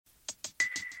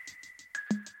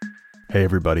Hey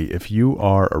everybody, if you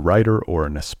are a writer or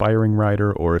an aspiring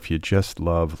writer, or if you just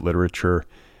love literature,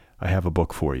 I have a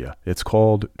book for you. It's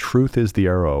called Truth is the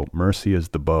Arrow, Mercy is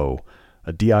the Bow,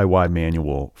 a DIY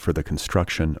manual for the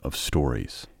construction of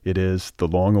stories. It is the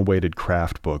long-awaited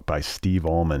craft book by Steve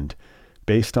Almond,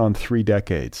 based on 3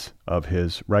 decades of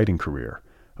his writing career,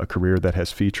 a career that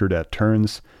has featured at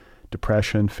turns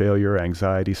depression, failure,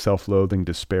 anxiety, self-loathing,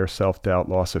 despair, self-doubt,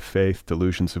 loss of faith,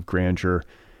 delusions of grandeur,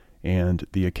 and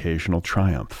the occasional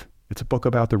triumph. It's a book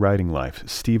about the writing life.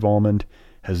 Steve Almond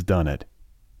has done it.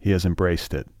 He has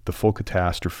embraced it, the full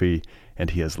catastrophe, and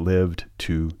he has lived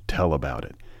to tell about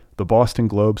it. The Boston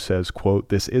Globe says, quote,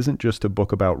 "This isn't just a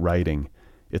book about writing,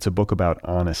 it's a book about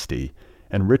honesty."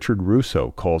 And Richard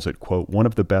Russo calls it, quote, "one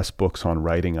of the best books on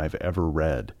writing I've ever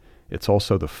read. It's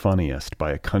also the funniest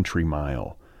by a country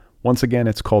mile." Once again,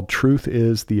 it's called Truth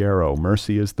is the Arrow,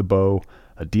 Mercy is the Bow,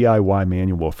 a DIY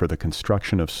manual for the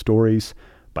construction of stories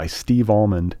by Steve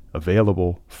Almond,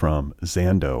 available from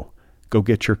Zando. Go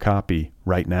get your copy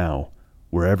right now,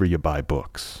 wherever you buy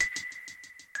books.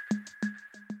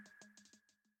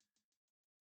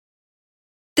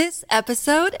 This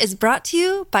episode is brought to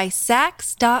you by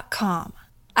Sax.com.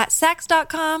 At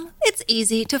Sax.com, it's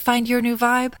easy to find your new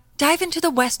vibe. Dive into the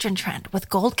Western trend with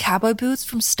gold cowboy boots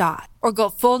from Stott, or go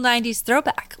full 90s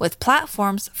throwback with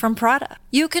platforms from Prada.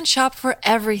 You can shop for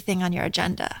everything on your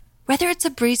agenda, whether it's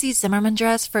a breezy Zimmermann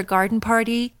dress for a garden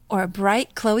party or a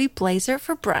bright Chloe blazer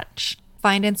for brunch.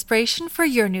 Find inspiration for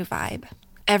your new vibe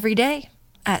every day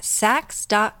at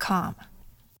Sax.com.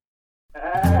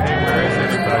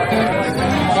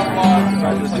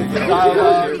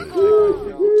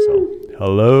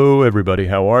 Hello, everybody.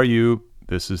 How are you?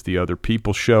 This is the Other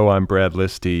People Show. I'm Brad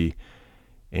Listy,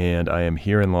 and I am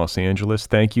here in Los Angeles.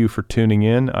 Thank you for tuning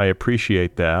in. I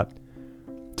appreciate that.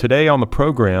 Today on the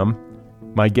program,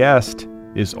 my guest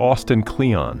is Austin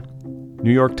Kleon,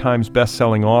 New York Times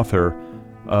bestselling author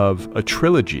of a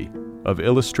trilogy of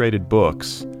illustrated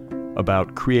books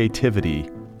about creativity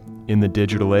in the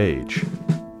digital age.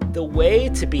 The way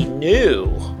to be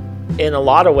new, in a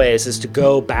lot of ways, is to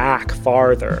go back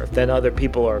farther than other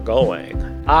people are going.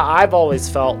 I've always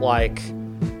felt like,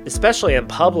 especially in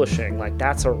publishing, like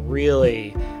that's a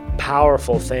really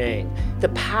powerful thing. The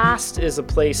past is a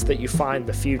place that you find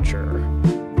the future.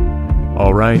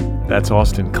 All right, that's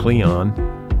Austin Kleon,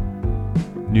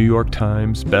 New York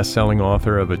Times bestselling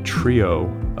author of a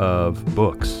trio of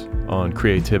books on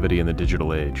creativity in the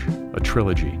digital age, a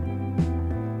trilogy.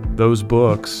 Those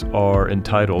books are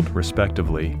entitled,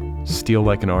 respectively, Steal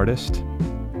Like an Artist,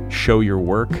 Show Your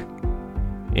Work,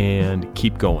 and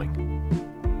Keep Going.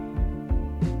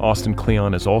 Austin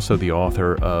Kleon is also the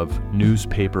author of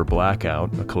Newspaper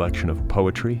Blackout, a collection of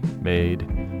poetry made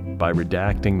by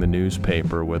redacting the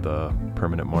newspaper with a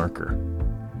permanent marker.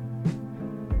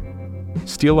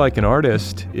 Steal Like an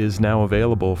Artist is now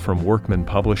available from Workman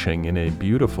Publishing in a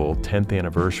beautiful 10th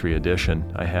anniversary edition.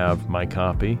 I have my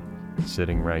copy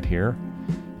sitting right here.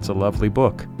 It's a lovely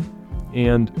book,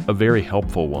 and a very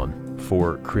helpful one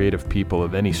for creative people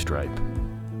of any stripe.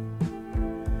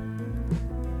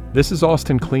 This is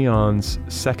Austin Kleon's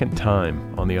second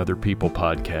time on the Other People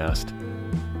podcast.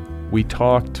 We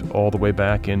talked all the way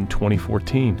back in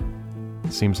 2014.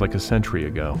 It seems like a century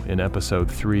ago, in episode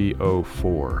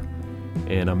 304.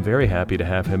 And I'm very happy to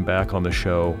have him back on the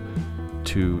show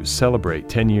to celebrate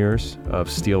 10 years of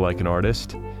Steal Like an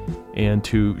Artist and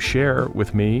to share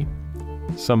with me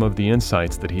some of the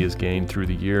insights that he has gained through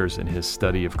the years in his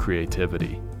study of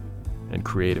creativity and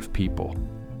creative people.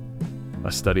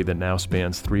 A study that now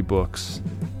spans 3 books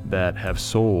that have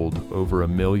sold over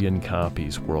 1 million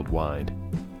copies worldwide.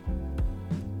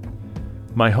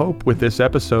 My hope with this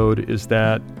episode is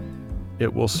that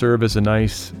it will serve as a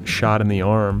nice shot in the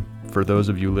arm for those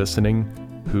of you listening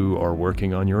who are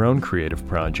working on your own creative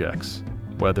projects,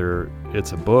 whether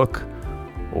it's a book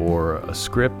or a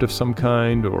script of some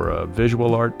kind or a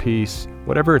visual art piece,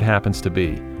 whatever it happens to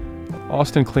be.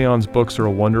 Austin Kleon's books are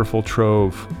a wonderful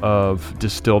trove of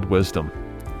distilled wisdom,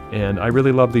 and I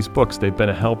really love these books. They've been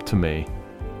a help to me.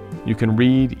 You can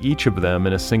read each of them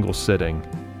in a single sitting,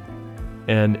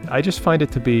 and I just find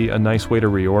it to be a nice way to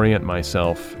reorient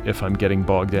myself if I'm getting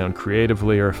bogged down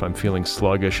creatively or if I'm feeling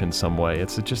sluggish in some way.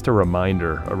 It's just a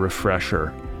reminder, a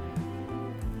refresher.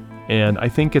 And I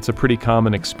think it's a pretty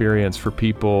common experience for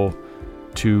people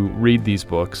to read these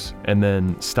books and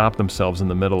then stop themselves in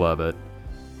the middle of it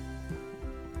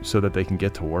so that they can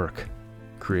get to work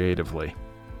creatively.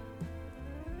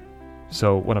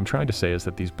 So what I'm trying to say is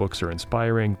that these books are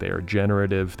inspiring, they are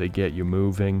generative, they get you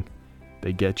moving,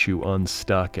 they get you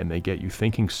unstuck, and they get you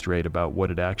thinking straight about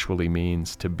what it actually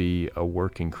means to be a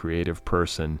working creative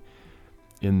person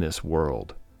in this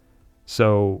world.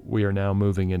 So we are now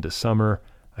moving into summer.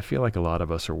 I feel like a lot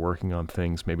of us are working on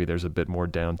things. Maybe there's a bit more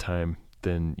downtime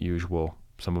than usual.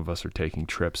 Some of us are taking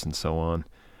trips and so on,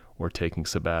 or taking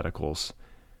sabbaticals,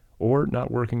 or not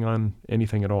working on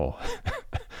anything at all.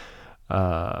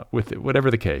 With whatever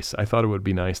the case, I thought it would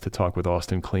be nice to talk with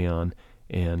Austin Kleon,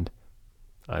 and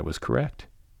I was correct.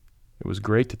 It was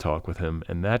great to talk with him,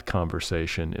 and that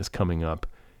conversation is coming up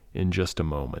in just a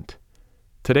moment.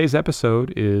 Today's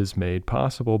episode is made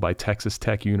possible by Texas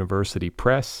Tech University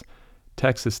Press.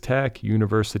 Texas Tech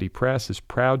University Press is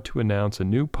proud to announce a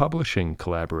new publishing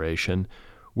collaboration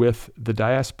with the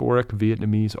Diasporic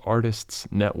Vietnamese Artists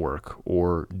Network,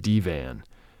 or DVAN.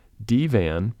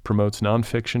 DVAN promotes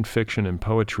nonfiction, fiction, and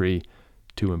poetry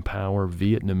to empower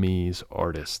Vietnamese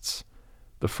artists.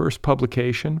 The first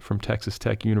publication from Texas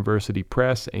Tech University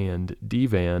Press and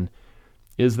DVAN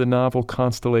is the novel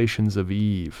Constellations of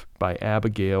Eve by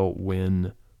Abigail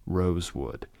Wynne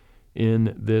Rosewood.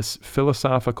 In this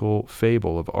philosophical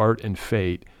fable of art and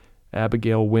fate,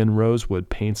 Abigail Wynne Rosewood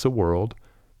paints a world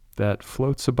that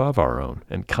floats above our own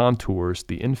and contours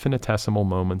the infinitesimal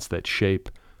moments that shape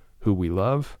who we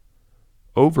love,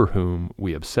 over whom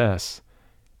we obsess,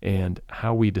 and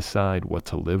how we decide what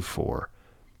to live for.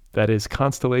 That is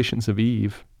Constellations of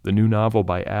Eve, the new novel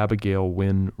by Abigail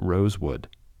Wynne Rosewood.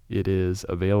 It is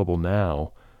available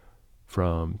now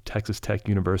from Texas Tech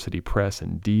University Press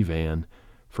and DVAN.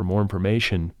 For more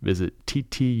information, visit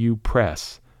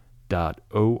ttupress.org.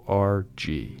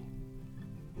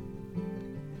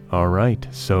 All right,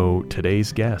 so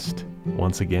today's guest,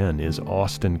 once again, is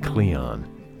Austin Kleon,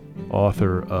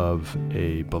 author of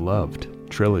a beloved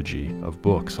trilogy of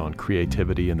books on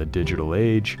creativity in the digital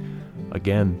age.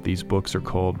 Again, these books are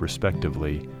called,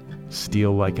 respectively,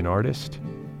 Steal Like an Artist,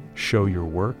 Show Your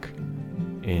Work,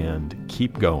 and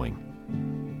Keep Going.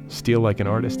 Steal Like an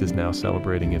Artist is now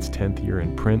celebrating its 10th year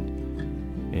in print,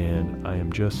 and I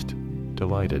am just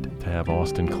delighted to have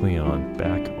Austin Kleon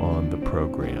back on the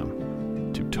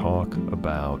program to talk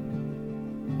about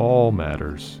all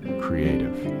matters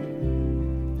creative.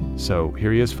 So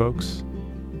here he is, folks.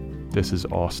 This is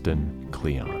Austin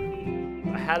Kleon.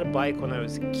 I had a bike when I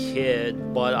was a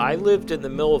kid, but I lived in the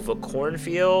middle of a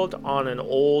cornfield on an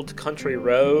old country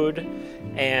road,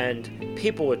 and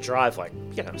people would drive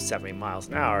 70 miles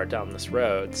an hour down this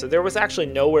road. So there was actually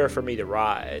nowhere for me to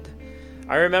ride.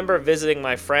 I remember visiting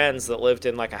my friends that lived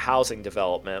in a housing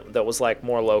development that was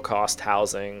more low-cost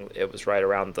housing. It was right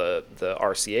around the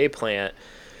RCA plant.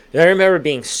 And I remember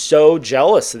being so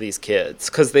jealous of these kids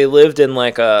because they lived in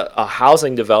a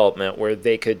housing development where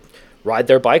they could ride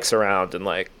their bikes around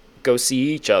and go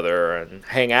see each other and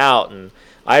hang out. And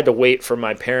I had to wait for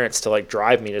my parents to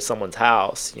drive me to someone's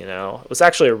house. It was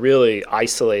actually a really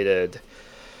isolated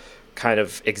kind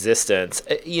of existence.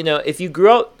 If you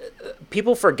grew up,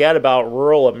 people forget about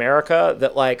rural America,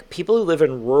 that people who live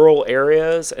in rural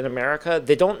areas in America,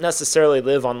 they don't necessarily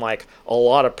live on a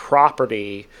lot of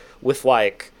property with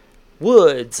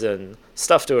woods and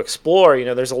stuff to explore.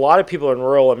 There's a lot of people in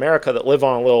rural America that live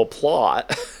on a little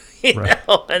plot, Right.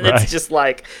 And it's just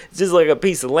a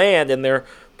piece of land, and they're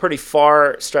pretty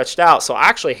far stretched out. So I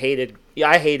actually hated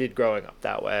growing up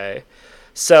that way.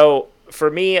 So for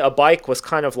me, a bike was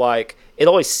kind of it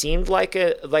always seemed like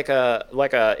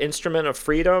a instrument of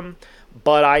freedom,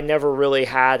 but I never really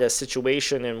had a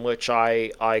situation in which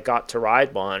I got to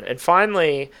ride one. And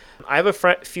finally, I have a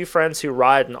few friends who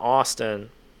ride in Austin,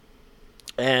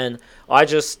 and I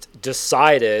just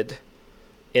decided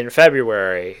in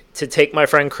February to take my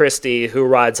friend Christy, who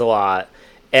rides a lot,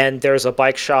 and there's a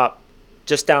bike shop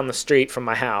just down the street from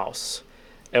my house.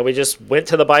 And we just went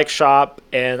to the bike shop,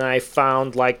 and I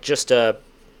found just a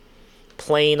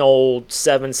plain old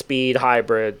 7-speed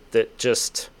hybrid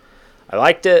that I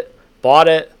liked it, bought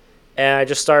it, and I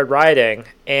just started riding.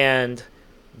 And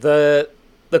the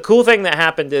cool thing that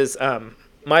happened is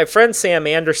my friend Sam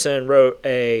Anderson wrote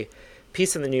a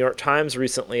piece in the New York Times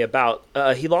recently about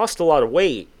he lost a lot of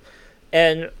weight.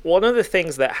 And one of the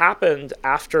things that happened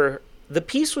after the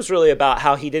piece was really about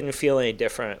how he didn't feel any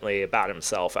differently about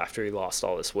himself after he lost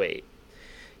all this weight.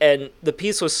 And the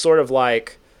piece was sort of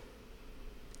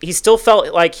he still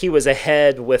felt like he was a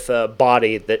head with a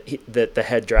body that the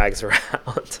head drags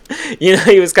around.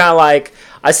 He was kind of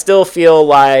I still feel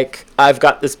like I've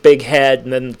got this big head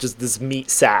and then just this meat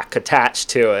sack attached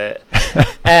to it.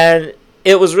 And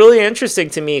it was really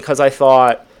interesting to me because I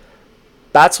thought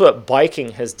that's what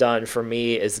biking has done for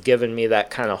me, is given me that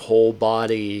kind of whole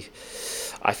body.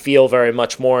 I feel very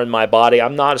much more in my body.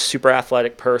 I'm not a super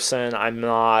athletic person. I'm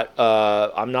not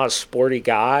a sporty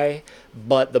guy,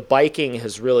 but the biking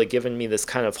has really given me this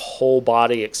kind of whole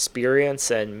body experience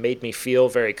and made me feel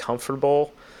very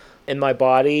comfortable in my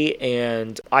body.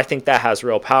 And I think that has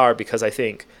real power, because I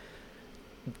think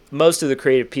most of the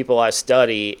creative people I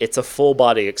study, it's a full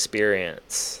body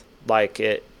experience. Like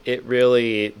it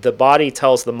really, the body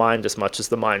tells the mind as much as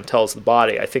the mind tells the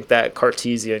body. I think that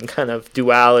Cartesian kind of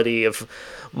duality of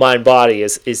mind body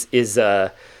is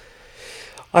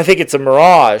I think it's a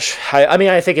mirage.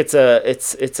 I think it's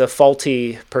a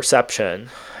faulty perception.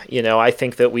 I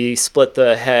think that we split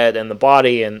the head and the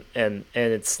body, and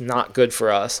it's not good for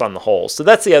us on the whole. So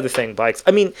that's the other thing, bikes.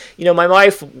 My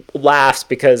wife laughs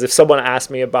because if someone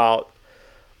asks me about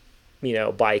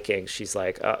biking, she's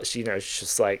like, she's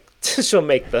just like, she'll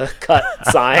make the cut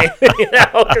sign,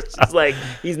 she's like,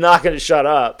 he's not going to shut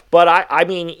up. But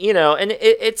and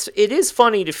it is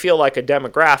funny to feel like a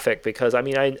demographic, because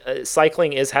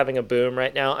cycling is having a boom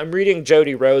right now. I'm reading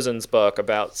Jody Rosen's book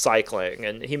about cycling,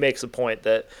 and he makes a point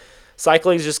that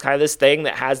cycling is just kind of this thing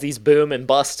that has these boom and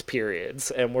bust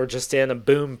periods, and we're just in a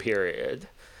boom period.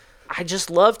 I just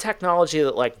love technology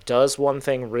that does one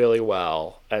thing really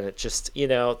well. And it just,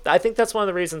 I think that's one of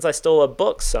the reasons I still love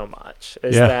books so much,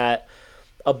 is that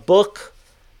a book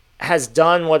has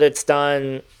done what it's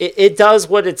done. It does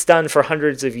what it's done for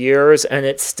hundreds of years, and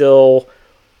it still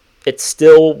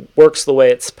works the way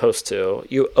it's supposed to.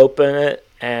 You open it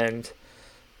and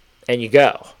you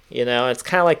go, it's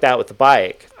kind of like that with the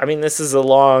bike. This is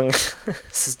this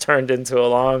has turned into a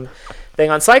long thing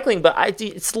on cycling, but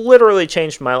it's literally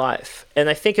changed my life. And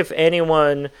I think if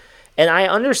anyone, and I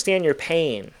understand your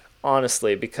pain,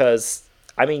 honestly, because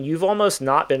you've almost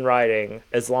not been riding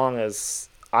as long as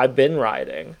I've been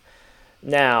riding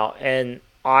now, and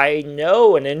I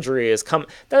know an injury is coming.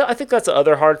 I think that's the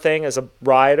other hard thing as a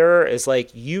rider, is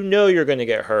you're going to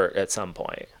get hurt at some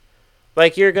point.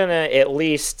 You're going to at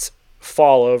least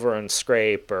fall over and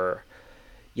scrape, or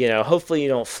hopefully you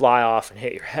don't fly off and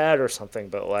hit your head or something,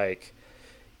 but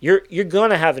you're going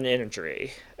to have an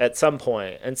injury at some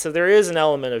point. And so there is an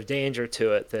element of danger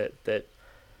to it that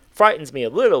frightens me a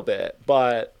little bit.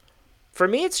 But for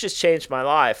me, it's just changed my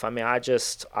life.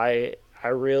 I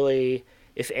really,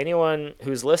 if anyone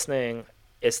who's listening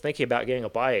is thinking about getting a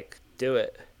bike, do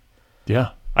it. Yeah.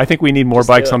 I think we need more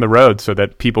bikes on the road so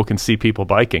that people can see people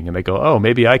biking and they go, oh,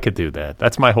 maybe I could do that.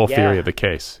 That's my whole theory of the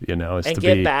case, is and to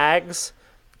get bags,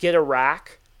 get a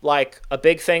rack. A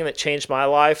big thing that changed my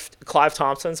life, Clive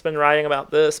Thompson's been writing about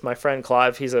this. My friend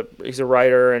Clive, he's a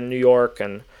writer in New York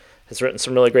and has written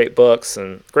some really great books,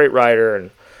 and great writer. And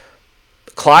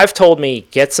Clive told me,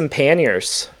 get some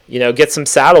panniers, get some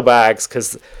saddlebags,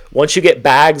 because once you get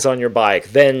bags on your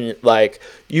bike, then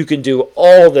you can do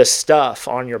all this stuff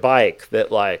on your bike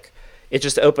that it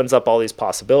just opens up all these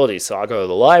possibilities. So I'll go to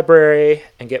the library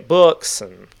and get books,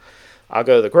 and I'll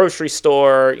go to the grocery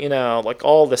store,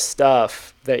 all this stuff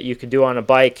that you can do on a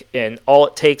bike, and all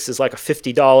it takes is a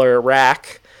 $50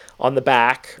 rack on the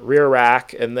back, rear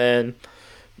rack, and then,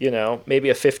 maybe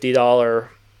a $50,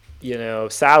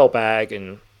 saddlebag,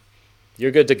 and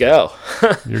you're good to go.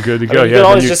 You're good to go. You can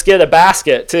always just get a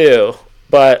basket too.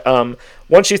 But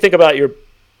once you think about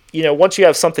once you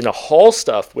have something to haul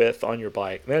stuff with on your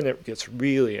bike, then it gets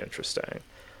really interesting.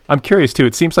 I'm curious too.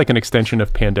 It seems like an extension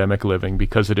of pandemic living,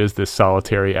 because it is this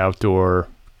solitary outdoor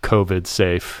COVID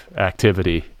safe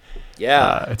activity.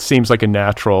 Yeah. It seems like a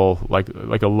natural, like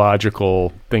a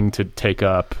logical thing to take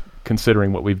up,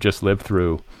 considering what we've just lived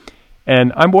through.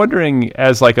 And I'm wondering,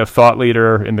 as a thought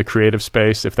leader in the creative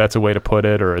space, if that's a way to put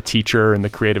it, or a teacher in the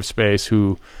creative space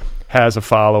who has a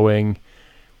following,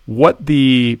 what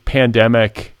the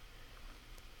pandemic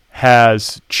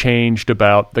has changed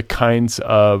about the kinds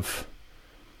of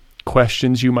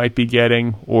questions you might be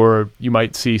getting, or you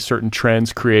might see certain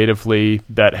trends creatively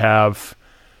that have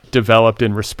developed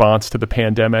in response to the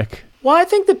pandemic? Well, I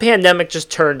think the pandemic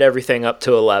just turned everything up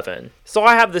to 11. So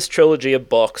I have this trilogy of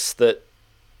books that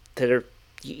are,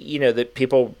 that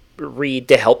people read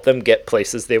to help them get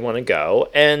places they want to go.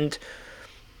 And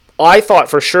I thought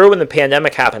for sure when the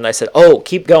pandemic happened, I said, oh,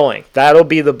 keep going. That'll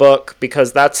be the book,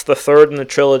 because that's the third in the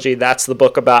trilogy. That's the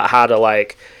book about how to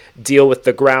deal with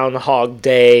the Groundhog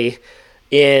Day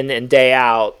in and day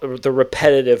out, the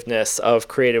repetitiveness of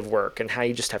creative work, and how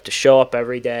you just have to show up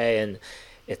every day, and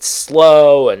it's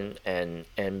slow and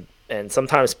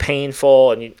sometimes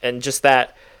painful, and just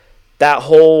that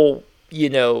whole,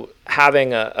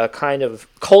 having a kind of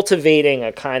cultivating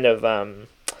a kind of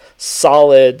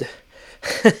solid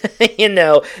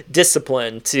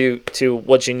discipline to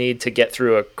what you need to get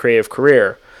through a creative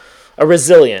career, a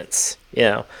resilience,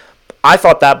 I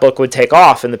thought that book would take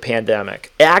off in the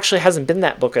pandemic. It actually hasn't been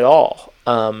that book at all,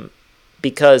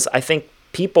 because I think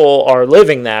people are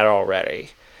living that already.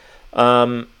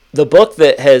 The book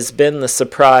that has been the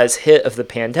surprise hit of the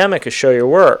pandemic is Show Your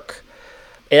Work.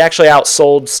 It actually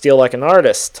outsold Steal Like an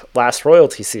Artist last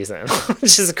royalty season,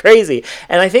 which is crazy.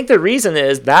 And I think the reason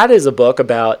is that is a book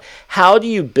about how do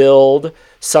you build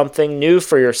something new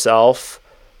for yourself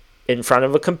in front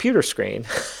of a computer screen.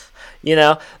 You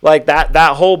know, like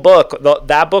that whole book,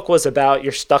 that book was about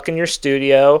you're stuck in your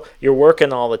studio, you're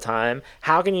working all the time.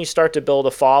 How can you start to build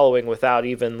a following without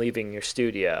even leaving your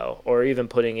studio or even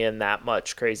putting in that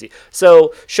much crazy?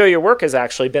 So Show Your Work has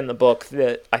actually been the book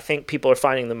that I think people are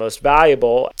finding the most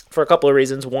valuable for a couple of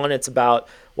reasons. One, it's about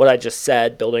what I just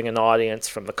said, building an audience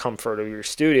from the comfort of your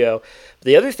studio.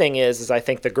 The other thing is I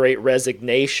think the great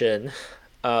resignation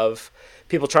of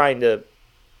people taking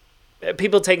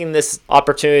this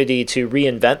opportunity to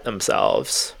reinvent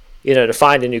themselves, you know, to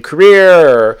find a new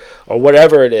career or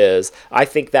whatever it is. I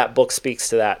think that book speaks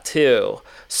to that too.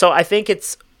 So I think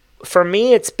for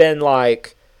me, it's been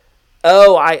like,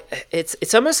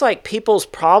 it's almost like people's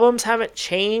problems haven't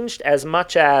changed as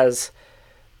much as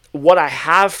what I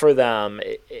have for them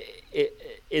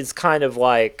is kind of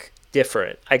like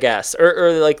different, I guess.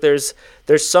 Or like there's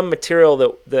some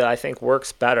material that I think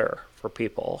works better for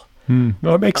people.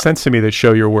 Well, it makes sense to me that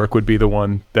Show Your Work would be the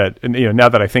one that, and, you know, now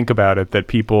that I think about it, that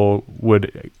people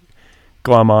would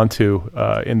glom onto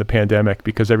in the pandemic,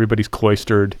 because everybody's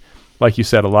cloistered. Like you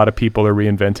said, a lot of people are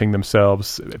reinventing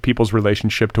themselves. People's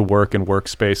relationship to work and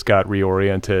workspace got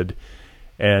reoriented.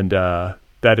 And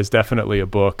that is definitely a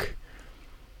book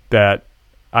that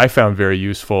I found very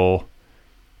useful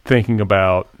thinking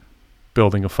about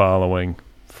building a following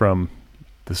from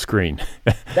the screen.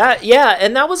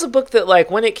 And that was a book that,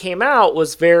 like, when it came out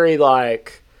was very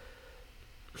like,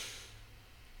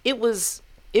 it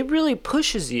really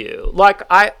pushes you. Like,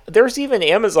 there's even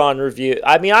Amazon review.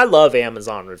 I mean, I love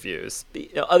Amazon reviews. You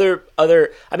know,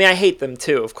 I mean, I hate them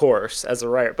too, of course, as a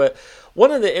writer, but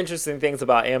one of the interesting things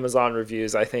about Amazon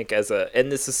reviews, I think,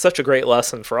 and this is such a great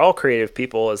lesson for all creative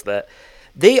people, is that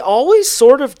they always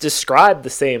sort of describe the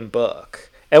same book.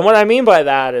 And what I mean by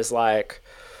that is, like,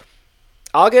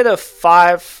 I'll get a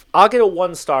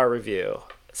 1-star review.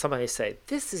 Somebody say,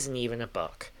 this isn't even a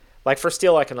book. Like for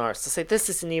Steal Like an Artist, they'll say, this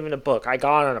isn't even a book. I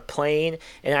got on a plane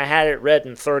and I had it read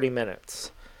in 30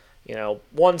 minutes. You know,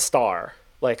 1 star.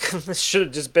 Like, this should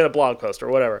have just been a blog post or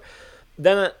whatever.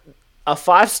 Then a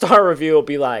 5-star review will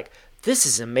be like, this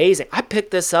is amazing. I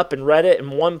picked this up and read it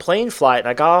in 1 plane flight, and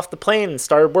I got off the plane and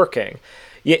started working.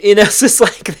 You know, it's just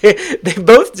like they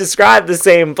both describe the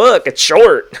same book. It's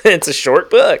short. It's a short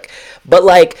book. But,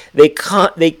 like,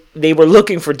 they were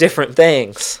looking for different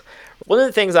things. One of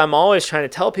the things I'm always trying to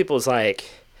tell people is, like,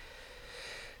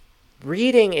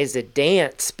 reading is a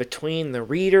dance between the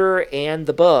reader and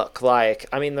the book. Like,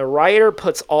 I mean, the writer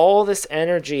puts all this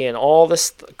energy and all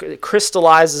this,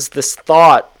 crystallizes this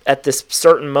thought at this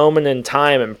certain moment in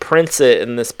time and prints it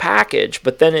in this package.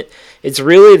 But then it's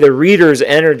really the reader's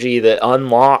energy that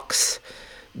unlocks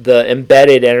the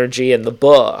embedded energy in the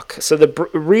book. So the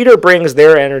reader brings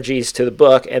their energies to the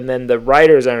book, and then the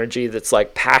writer's energy that's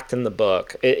like packed in the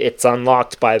book, it's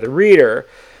unlocked by the reader.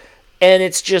 And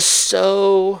it's just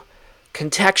so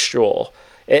contextual.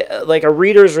 Like, a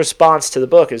reader's response to the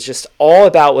book is just all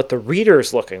about what the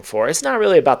reader's looking for. It's not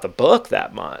really about the book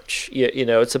that much. You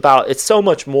know, it's so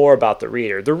much more about the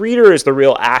reader. The reader is the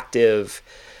real active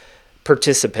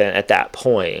participant at that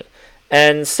point.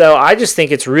 And so I just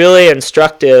think it's really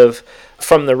instructive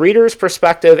from the reader's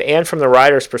perspective and from the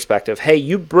writer's perspective. Hey,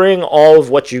 you bring all of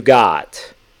what you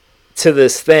got to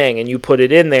this thing and you put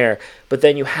it in there, but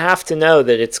then you have to know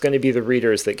that it's going to be the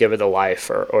readers that give it a life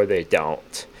or they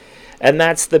don't. And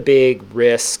that's the big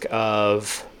risk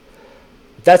of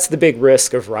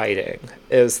writing,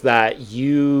 is that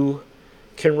you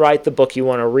can write the book you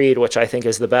want to read, which I think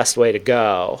is the best way to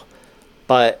go.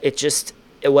 But it just,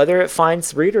 whether it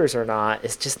finds readers or not,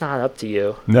 it's just not up to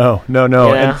you. No. You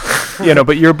know? And,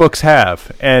 but your books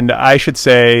have. And I should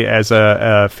say, as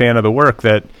a fan of the work,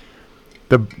 that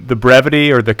the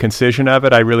brevity or the concision of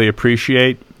it, I really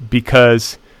appreciate,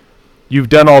 because you've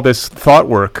done all this thought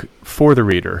work for the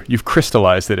reader. You've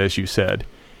crystallized it, as you said.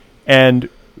 And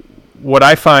what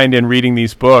I find in reading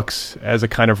these books as a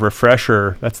kind of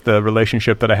refresher, that's the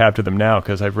relationship that I have to them now,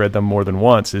 because I've read them more than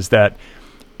once, is that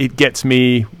it gets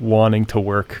me wanting to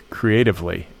work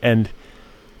creatively. And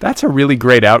that's a really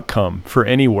great outcome for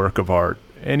any work of art,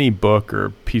 any book or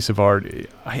piece of art.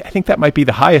 I think that might be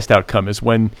the highest outcome, is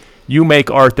when you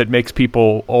make art that makes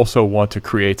people also want to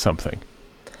create something.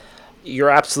 You're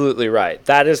absolutely right.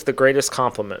 That is the greatest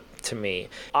compliment to me.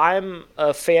 I'm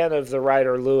a fan of the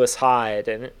writer Lewis Hyde,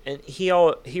 and he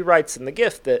writes in The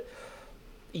Gift that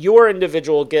your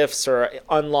individual gifts are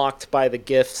unlocked by the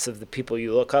gifts of the people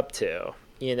you look up to,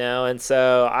 and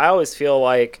so I always feel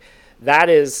like that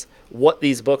is what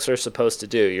these books are supposed to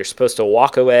do. You're supposed to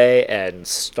walk away and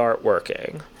start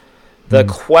working. The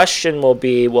question will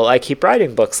be, will I keep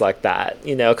writing books like that?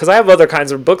 Because I have other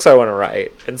kinds of books I want to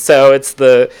write. And so it's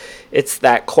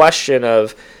that question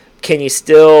of, can you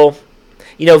still,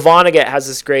 Vonnegut has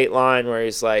this great line where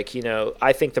he's like,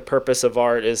 I think the purpose of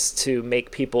art is to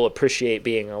make people appreciate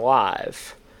being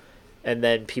alive. And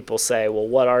then people say, well,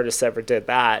 what artist ever did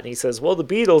that? And he says, well, the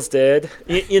Beatles did,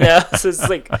 So it's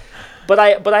like, but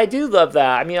I do love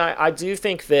that. I mean, I do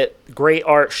think that great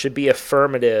art should be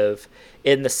affirmative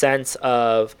in the sense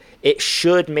of it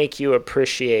should make you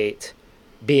appreciate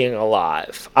being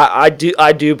alive. I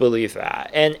do believe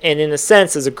that. And in a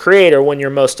sense, as a creator, when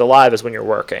you're most alive is when you're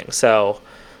working. So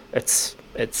it's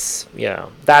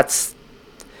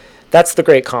that's the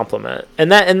great compliment.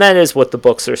 And that is what the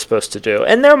books are supposed to do.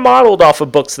 And they're modeled off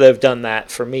of books that have done that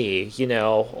for me,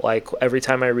 like every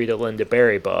time I read a Lynda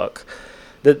Barry book,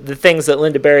 the things that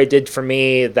Lynda Barry did for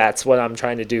me, that's what I'm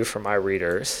trying to do for my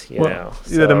readers, So.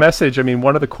 Yeah, the message, I mean,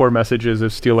 one of the core messages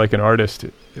of Steal Like an Artist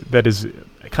that is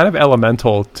kind of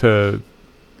elemental to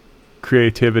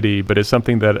creativity, but is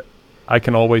something that I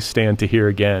can always stand to hear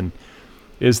again,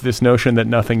 is this notion that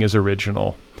nothing is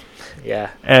original. Yeah.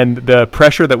 And the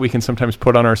pressure that we can sometimes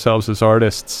put on ourselves as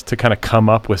artists to kind of come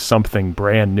up with something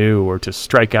brand new or to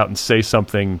strike out and say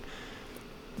something,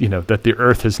 that the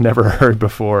earth has never heard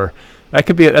before.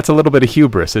 That's a little bit of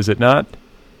hubris, is it not?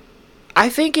 I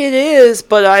think it is,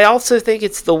 but I also think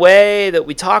it's the way that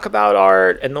we talk about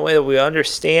art and the way that we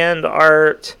understand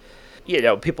art.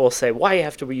 People say, why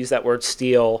have to we use that word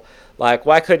steal? Like,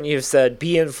 why couldn't you have said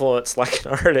be influenced like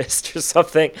an artist or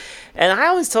something? And I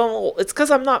always tell them, well, it's because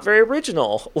I'm not very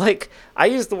original. Like, I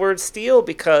use the word steal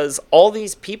because all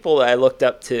these people that I looked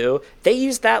up to, they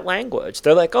used that language.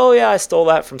 They're like, oh, yeah, I stole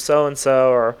that from so-and-so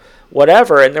or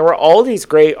whatever. And there were all these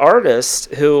great artists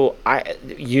who I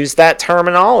used that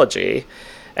terminology.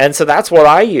 And so that's what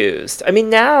I used. I mean,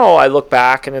 now I look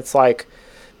back and it's like,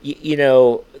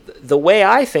 the way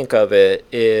I think of it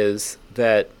is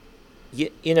that,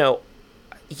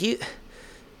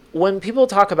 when people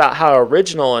talk about how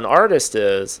original an artist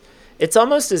is, it's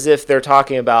almost as if they're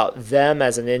talking about them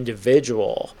as an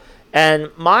individual. And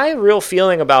my real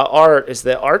feeling about art is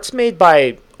that art's made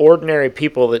by ordinary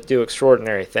people that do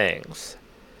extraordinary things.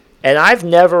 And I've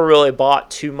never really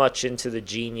bought too much into the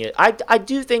genius. I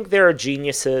do think there are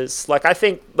geniuses. Like, I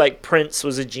think, like, Prince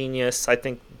was a genius. I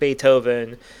think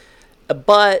Beethoven.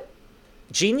 But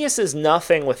genius is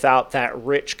nothing without that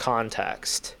rich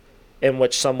context in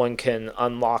which someone can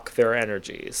unlock their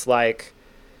energies. Like,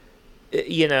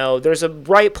 there's a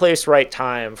right place, right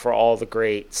time for all the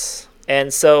greats.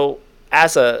 And so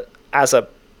as a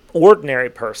ordinary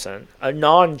person, a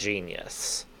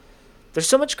non-genius, there's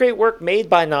so much great work made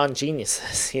by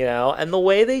non-geniuses, and the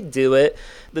way they do it,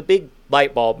 the big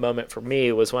light bulb moment for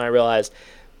me was when I realized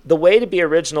the way to be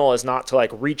original is not to like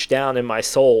reach down in my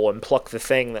soul and pluck the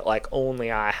thing that like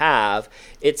only I have.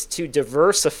 It's to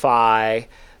diversify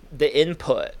the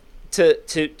input,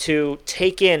 to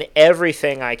take in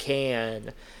everything I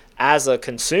can as a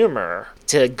consumer,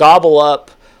 to gobble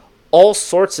up all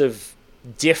sorts of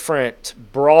different,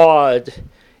 broad,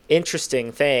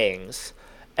 interesting things,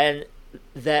 and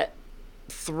that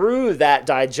through that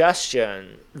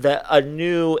digestion, that a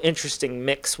new interesting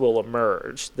mix will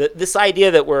emerge. This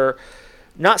idea that we're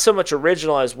not so much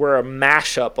original as we're a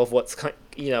mashup of what's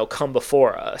come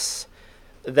before us.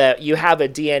 That you have a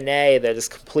DNA that is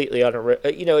completely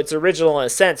it's original in a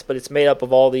sense, but it's made up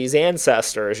of all these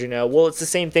ancestors. Well, it's the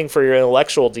same thing for your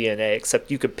intellectual DNA, except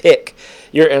you could pick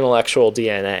your intellectual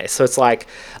DNA. So it's like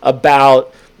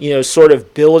about sort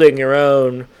of building your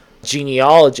own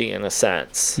genealogy in a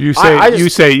sense. You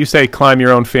say climb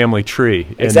your own family tree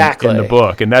exactly in the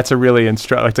book, and that's a really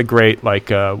it's a great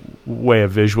way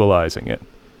of visualizing it.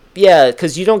 Yeah,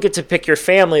 because you don't get to pick your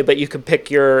family, but you can pick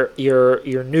your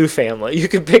new family. You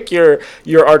can pick your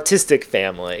artistic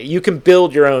family. You can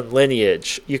build your own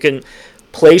lineage. You can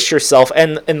place yourself,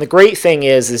 and the great thing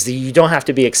is that you don't have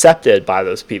to be accepted by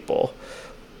those people,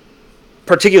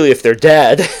 particularly if they're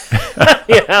dead.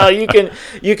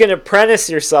 You can apprentice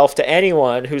yourself to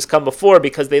anyone who's come before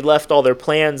because they left all their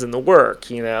plans in the work.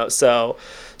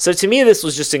 So to me, this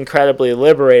was just incredibly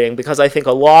liberating because I think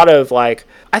a lot of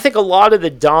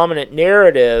the dominant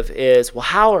narrative is, well,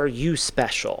 how are you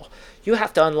special? You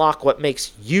have to unlock what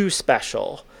makes you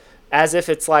special, as if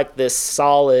it's like this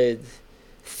solid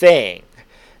thing.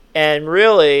 And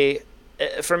really,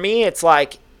 for me, it's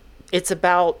like, it's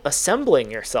about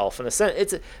assembling yourself in a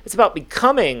sense. It's about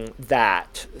becoming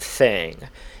that thing.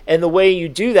 And the way you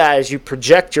do that is you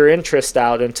project your interest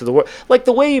out into the world. Like,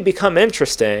 the way you become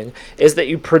interesting is that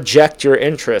you project your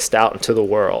interest out into the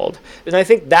world. And I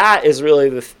think that is really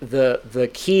the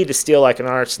key to Steal Like an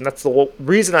Artist. And that's the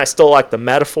reason I still like the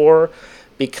metaphor,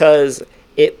 because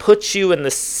it puts you in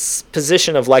this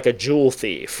position of like a jewel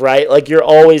thief, right? Like, you're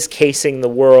always casing the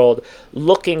world,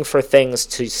 looking for things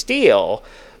to steal.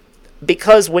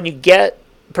 Because when you get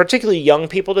particularly young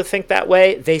people to think that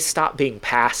way, they stop being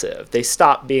passive. They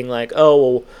stop being like, oh,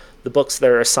 well, the books that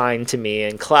are assigned to me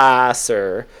in class,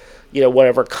 or,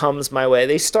 whatever comes my way.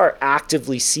 They start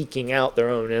actively seeking out their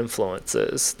own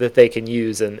influences that they can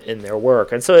use in their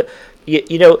work. And so,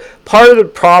 part of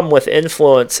the problem with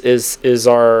influence is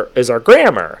our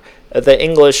grammar, the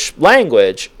English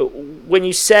language. When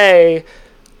you say,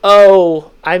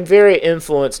 oh, I'm very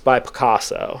influenced by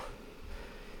Picasso,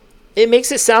 it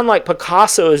makes it sound like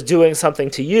Picasso is doing something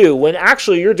to you, when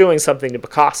actually you're doing something to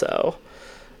Picasso.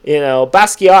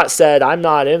 Basquiat said, I'm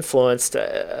not influenced.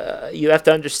 You have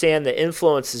to understand that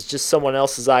influence is just someone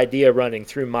else's idea running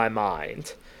through my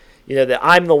mind. That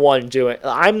I'm the one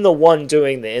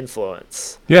doing the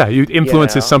influence. Yeah,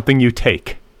 influence is something you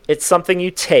take. It's something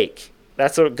you take.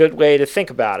 That's a good way to think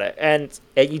about it. And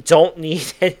you don't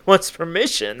need anyone's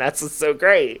permission. That's what's so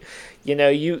great.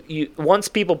 You once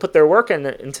people put their work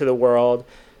into the world,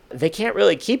 they can't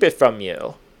really keep it from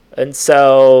you. And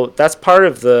so that's part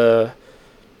of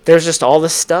there's just all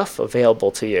this stuff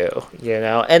available to you,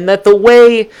 and that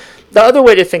the other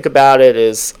way to think about it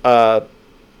is,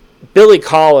 Billy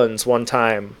Collins one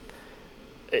time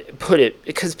put it,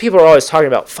 because people are always talking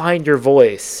about find your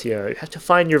voice, you have to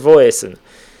find your voice. And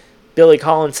Billy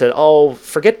Collins said, oh,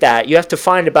 forget that. You have to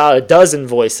find about a dozen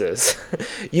voices.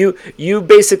 you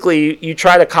basically, you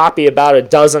try to copy about a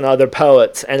dozen other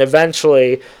poets, and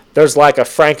eventually there's like a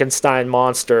Frankenstein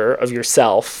monster of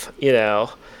yourself,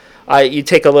 You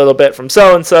take a little bit from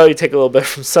so-and-so, you take a little bit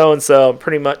from so-and-so, and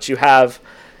pretty much you have,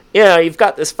 you've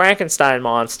got this Frankenstein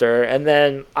monster. And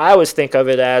then I always think of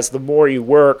it as, the more you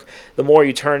work, the more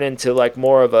you turn into like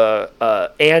more of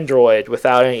a android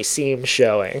without any seams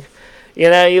showing.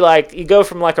 You go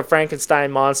from like a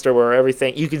Frankenstein monster where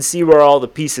everything, you can see where all the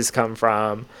pieces come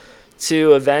from,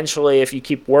 to eventually, if you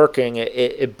keep working,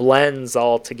 it blends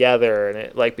all together, and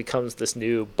it like becomes this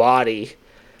new body.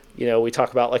 We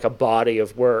talk about like a body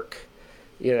of work,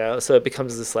 so it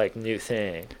becomes this like new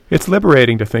thing. It's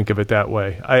liberating to think of it that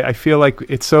way. I feel like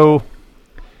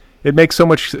it makes so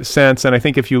much sense. And I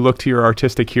think if you look to your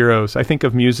artistic heroes, I think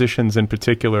of musicians in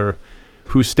particular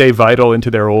who stay vital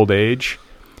into their old age.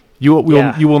 You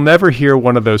will never hear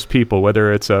one of those people,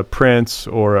 whether it's a Prince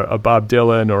or a Bob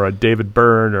Dylan or a David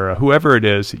Byrne or whoever it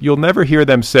is. You'll never hear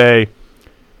them say,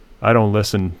 I don't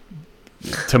listen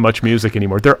to much music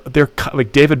anymore. They're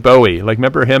like David Bowie. Like,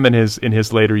 remember him in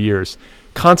his later years,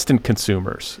 constant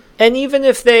consumers. And even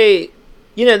if they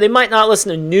might not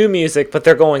listen to new music, but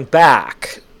they're going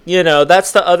back.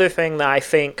 That's the other thing that I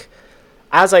think,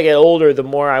 as I get older, the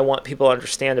more I want people to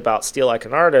understand about Steal Like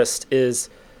an Artist is,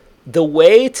 the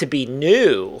way to be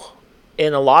new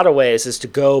in a lot of ways is to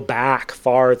go back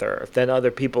farther than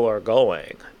other people are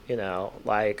going.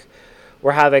 Like,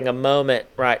 we're having a moment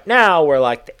right now where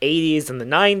like the 80s and the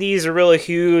 90s are really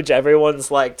huge.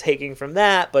 Everyone's like taking from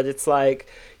that, but it's like,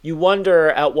 you wonder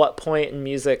at what point in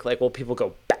music, like, will people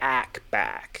go back,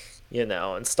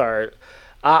 and start.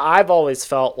 I've always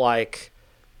felt like,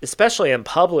 especially in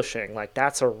publishing, like,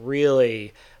 that's a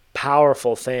really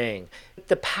powerful thing.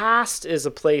 The past is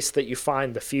a place that you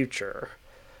find the future,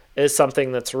 is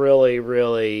something that's really,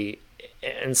 really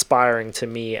inspiring to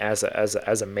me as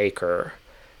a maker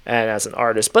and as an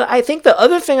artist. But I think the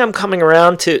other thing I'm coming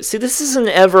around to, see, this is an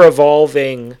ever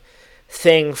evolving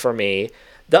thing for me.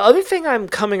 The other thing I'm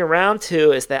coming around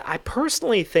to is that I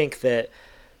personally think that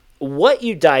what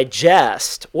you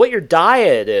digest, what your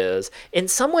diet is, in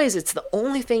some ways it's the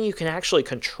only thing you can actually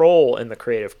control in the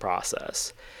creative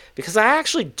process. Because I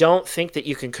actually don't think that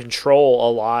you can control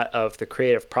a lot of the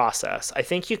creative process. I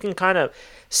think you can kind of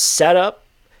set up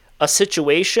a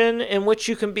situation in which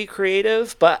you can be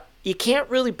creative, but you can't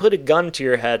really put a gun to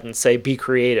your head and say, be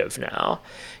creative now.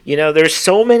 There's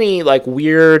so many like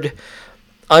weird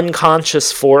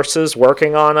unconscious forces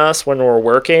working on us when we're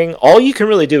working. All you can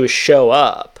really do is show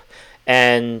up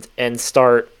and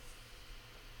start,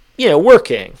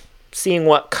 working, seeing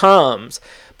what comes.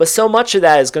 But so much of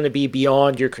that is going to be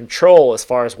beyond your control as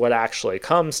far as what actually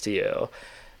comes to you.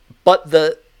 But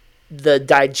the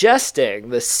digesting,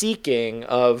 the seeking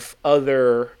of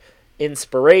other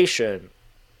inspiration,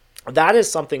 that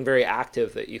is something very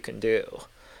active that you can do.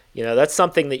 That's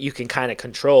something that you can kind of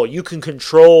control. You can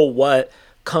control what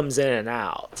comes in and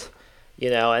out.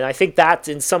 And I think that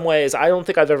in some ways, I don't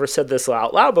think I've ever said this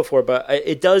out loud before, but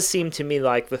it does seem to me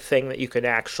like the thing that you can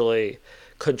actually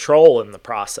control in the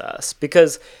process.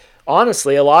 Because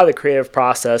honestly, a lot of the creative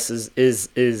process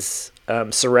is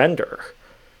surrender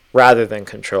rather than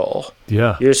control.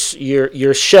 Yeah.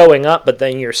 You're showing up, but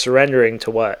then you're surrendering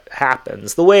to what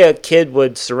happens. The way a kid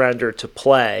would surrender to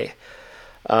play,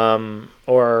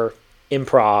 or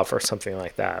improv or something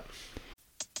like that.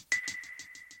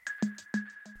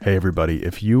 Hey everybody,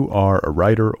 if you are a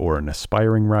writer or an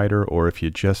aspiring writer, or if you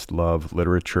just love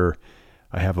literature,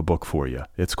 I have a book for you.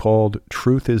 It's called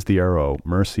Truth is the Arrow,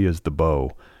 Mercy is the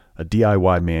Bow, a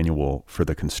DIY manual for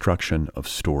the construction of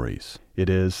stories. It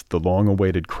is the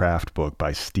long-awaited craft book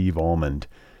by Steve Almond,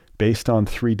 based on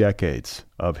 3 decades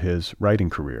of his writing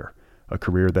career, a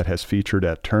career that has featured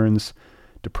at turns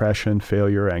depression,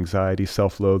 failure, anxiety,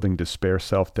 self-loathing, despair,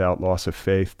 self-doubt, loss of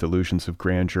faith, delusions of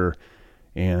grandeur,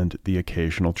 and the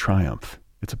occasional triumph.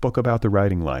 It's a book about the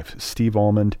writing life. Steve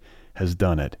Almond has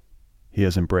done it. He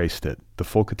has embraced it, the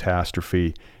full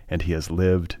catastrophe, and he has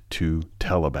lived to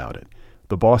tell about it.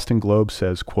 The Boston Globe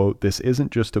says, quote, "This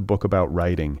isn't just a book about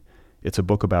writing, it's a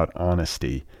book about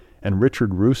honesty." And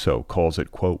Richard Russo calls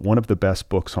it, quote, "one of the best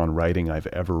books on writing I've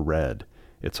ever read.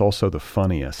 It's also the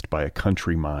funniest by a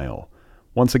country mile."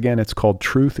 Once again, it's called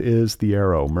Truth is the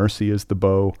Arrow, Mercy is the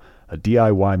Bow, a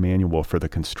DIY manual for the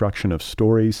construction of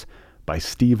stories by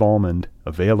Steve Almond,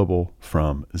 available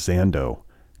from Zando.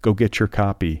 Go get your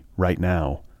copy right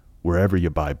now, wherever you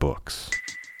buy books.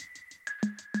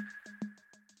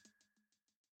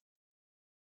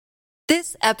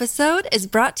 This episode is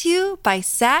brought to you by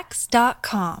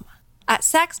Sax.com. At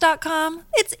Sax.com,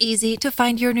 it's easy to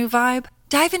find your new vibe.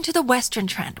 Dive into the Western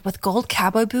trend with gold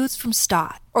cowboy boots from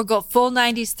Stott, or go full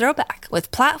 90s throwback with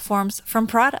platforms from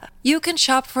Prada. You can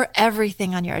shop for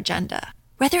everything on your agenda,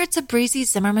 whether it's a breezy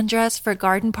Zimmermann dress for a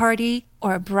garden party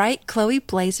or a bright Chloe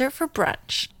blazer for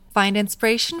brunch. Find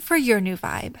inspiration for your new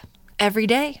vibe every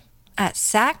day at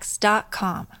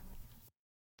Sax.com.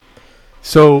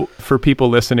 So for people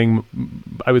listening,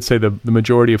 I would say the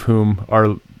majority of whom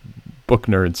are book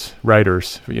nerds,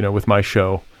 writers, with my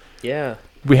show. Yeah.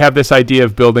 We have this idea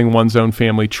of building one's own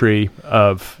family tree,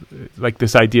 of like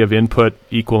this idea of input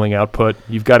equaling output.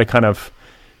 You've got to kind of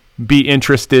be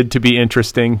interested to be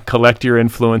interesting, collect your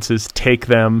influences, take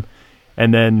them,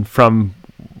 and then from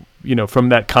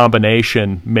that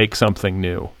combination, make something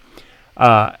new.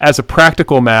 As a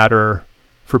practical matter,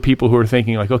 for people who are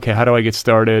thinking like, okay, how do I get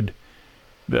started?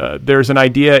 There's an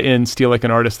idea in Steal Like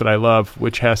an Artist that I love,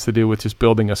 which has to do with just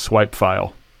building a swipe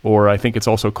file. Or I think it's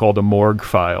also called a morgue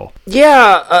file.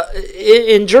 Yeah,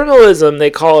 in journalism,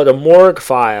 they call it a morgue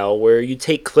file, where you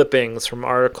take clippings from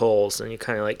articles and you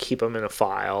kind of like keep them in a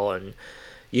file and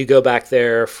you go back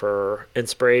there for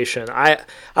inspiration. I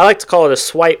like to call it a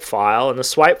swipe file, and the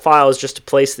swipe file is just a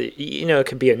place that, it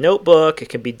can be a notebook, it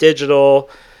can be digital,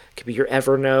 it could be your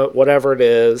Evernote, whatever it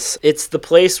is. It's the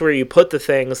place where you put the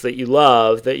things that you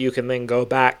love that you can then go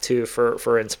back to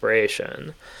for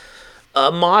inspiration. A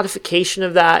modification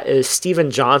of that is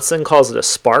Steven Johnson calls it a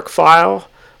spark file.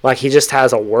 Like he just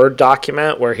has a Word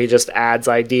document where he just adds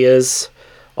ideas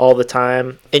all the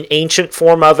time. An ancient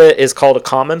form of it is called a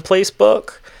commonplace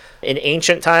book. In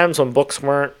ancient times when books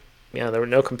weren't, there were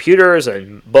no computers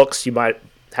and books you might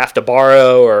have to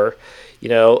borrow, or,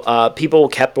 people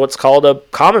kept what's called a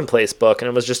commonplace book. And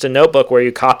it was just a notebook where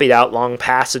you copied out long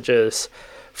passages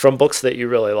from books that you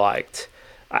really liked.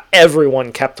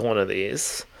 Everyone kept one of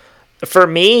these. For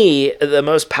me, the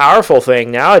most powerful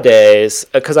thing nowadays,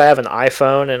 because I have an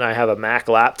iPhone and I have a Mac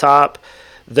laptop,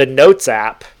 the Notes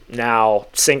app now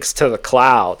syncs to the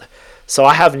cloud. So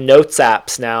I have Notes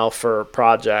apps now for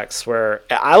projects where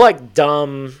I like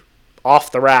dumb,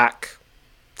 off-the-rack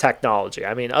technology.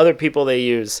 I mean, other people, they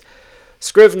use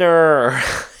Scrivener or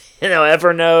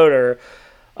Evernote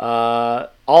or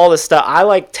all this stuff. I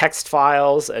like text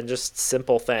files and just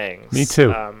simple things. Me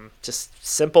too. Just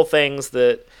simple things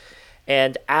that...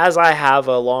 And as I have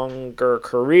a longer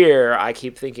career, I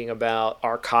keep thinking about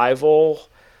archival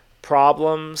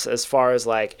problems as far as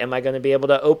like, am I going to be able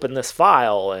to open this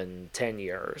file in 10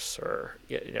 years or,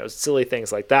 silly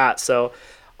things like that. So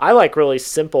I like really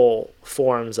simple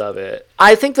forms of it.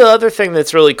 I think the other thing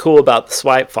that's really cool about the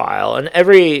swipe file, and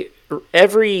every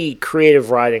creative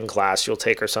writing class you'll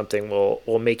take or something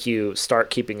will make you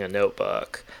start keeping a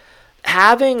notebook.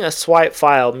 Having a swipe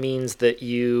file means that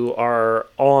you are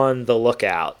on the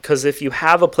lookout, because if you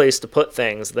have a place to put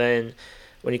things, then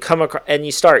when you come across and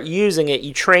you start using it,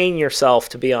 you train yourself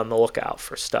to be on the lookout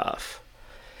for stuff.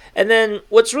 And then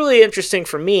what's really interesting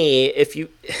for me, if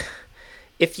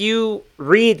you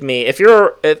read me, if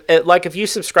you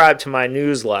subscribe to my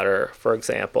newsletter, for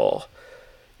example,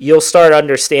 you'll start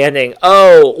understanding,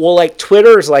 oh, well, like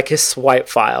Twitter's like his swipe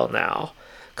file now.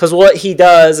 Because what he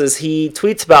does is he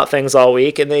tweets about things all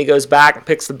week, and then he goes back and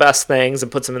picks the best things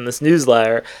and puts them in this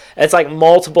newsletter. And it's like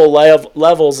multiple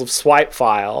levels of swipe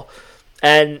file.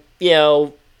 And,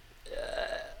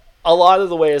 a lot of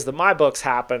the ways that my books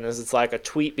happen is it's like a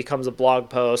tweet becomes a blog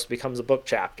post, becomes a book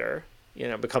chapter,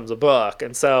 becomes a book.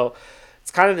 And so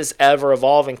it's kind of this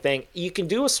ever-evolving thing. You can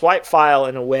do a swipe file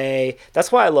in a way.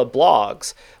 That's why I love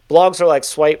blogs. Blogs are like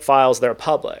swipe files. They're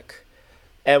public.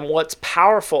 And what's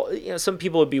powerful, some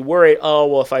people would be worried, oh,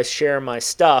 well, if I share my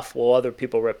stuff, will other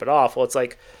people rip it off? Well, it's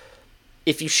like,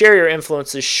 if you share your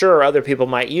influences, sure, other people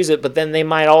might use it, but then they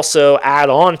might also add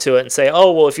on to it and say,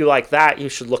 oh, well, if you like that, you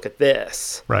should look at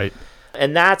this. Right.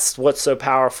 And that's what's so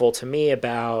powerful to me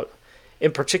about,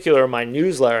 in particular, my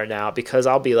newsletter now, because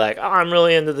I'll be like, oh, I'm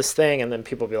really into this thing. And then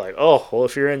people will be like, oh, well,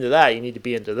 if you're into that, you need to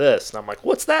be into this. And I'm like,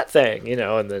 what's that thing?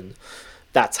 And then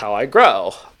that's how I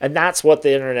grow. And that's what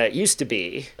the internet used to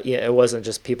be. It wasn't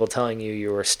just people telling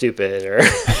you were stupid or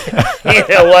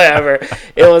whatever.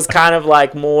 It was kind of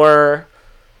like more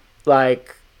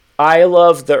like, I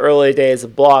loved the early days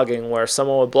of blogging where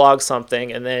someone would blog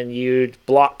something and then you'd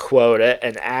block quote it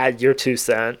and add your 2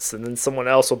 cents, and then someone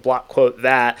else would block quote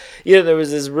that. There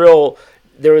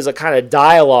was a kind of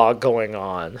dialogue going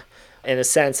on in a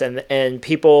sense, and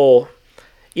people,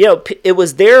 it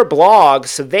was their blog,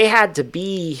 so they had to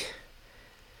be,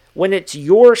 when it's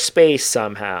your space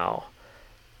somehow,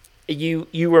 you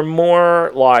were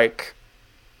more like,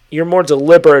 you're more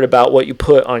deliberate about what you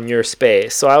put on your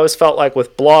space. So I always felt like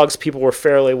with blogs, people were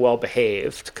fairly well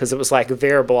behaved because it was like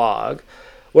their blog.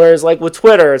 Whereas like with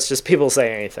Twitter, it's just people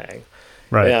say anything.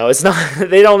 Right. It's not,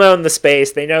 they don't own the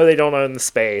space. They know they don't own the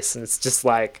space. And it's just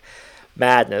like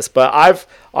madness. But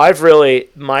I've really,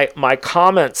 my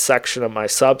comments section of my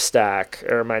Substack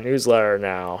or my newsletter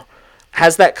now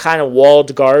has that kind of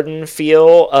walled garden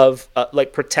feel of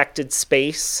like protected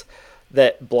space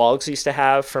that blogs used to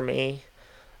have for me.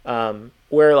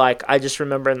 Where like I just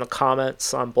remember in the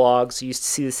comments on blogs you used to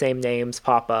see the same names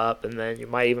pop up, and then you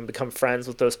might even become friends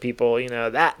with those people.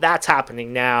 That's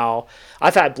happening now.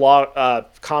 I've had blog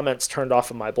comments turned off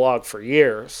of my blog for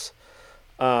years,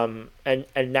 and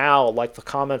now like the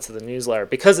comments of the newsletter,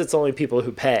 because it's only people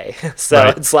who pay, so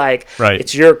right. It's like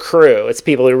It's your crew, it's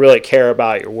people who really care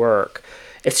about your work.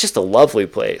 It's just a lovely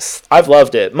place. I've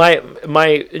loved it.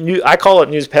 I call it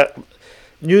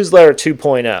Newsletter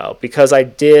 2.0 because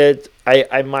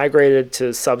I migrated to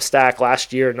Substack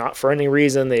last year, not for any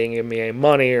reason. They didn't give me any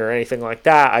money or anything like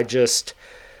that. I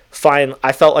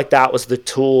felt like that was the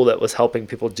tool that was helping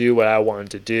people do what I wanted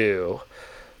to do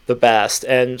the best.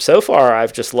 And so far,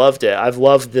 I've just loved it. I've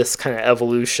loved this kind of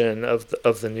evolution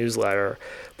of the newsletter,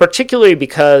 particularly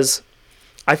because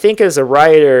I think as a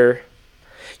writer,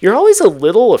 you're always a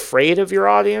little afraid of your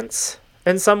audience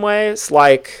in some ways.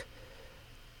 Like,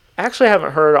 I actually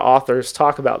haven't heard authors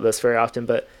talk about this very often,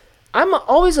 but I'm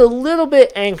always a little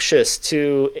bit anxious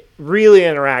to really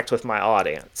interact with my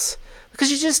audience because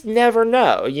you just never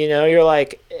know. You're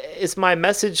like, is my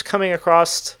message coming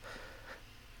across,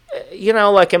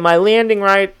 like, am I landing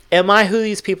right? Am I who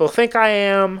these people think I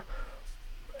am?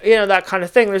 That kind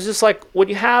of thing. There's just like, when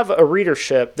you have a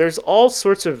readership, there's all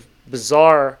sorts of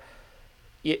bizarre,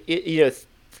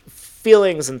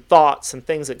 feelings and thoughts and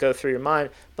things that go through your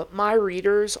mind. But my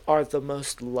readers are the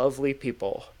most lovely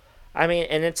people. I mean,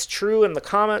 and it's true in the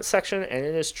comment section, and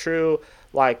it is true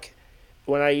like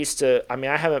when I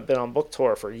haven't been on book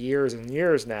tour for years and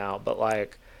years now, but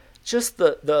like just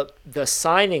the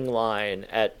signing line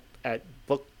at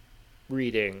book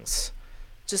readings,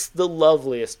 just the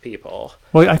loveliest people.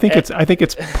 Well, I think it's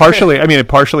partially,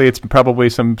 partially it's probably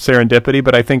some serendipity,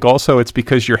 but I think also it's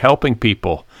because you're helping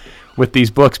people with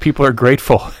these books. People are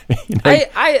grateful.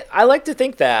 I like to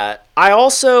think that. I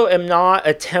also am not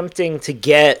attempting to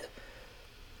get,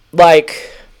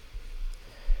 like,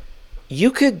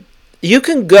 you can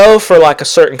go for like a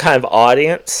certain kind of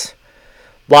audience.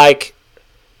 Like,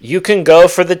 you can go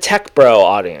for the tech bro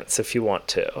audience if you want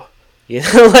to.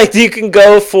 Like you can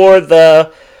go for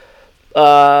the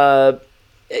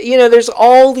there's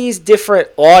all these different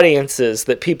audiences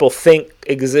that people think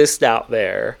exist out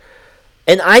there.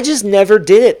 And I just never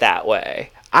did it that way.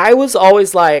 I was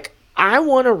always like, I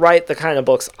want to write the kind of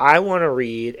books I want to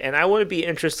read, and I want to be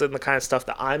interested in the kind of stuff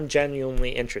that I'm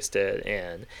genuinely interested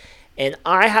in. And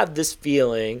I have this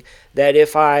feeling that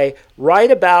if I write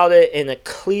about it in a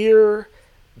clear,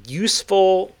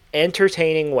 useful,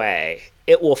 entertaining way,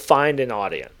 it will find an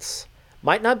audience.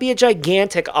 might not be a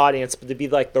gigantic audience, but to be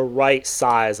like the right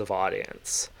size of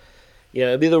audience. You know,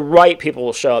 it'd be the right people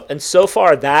will show up. And so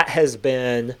far, that has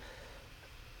been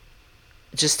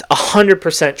just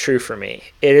 100% true for me.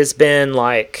 It has been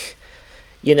like,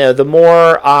 you know, the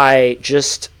more I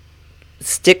just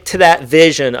stick to that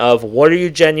vision of what are you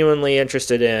genuinely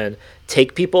interested in,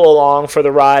 take people along for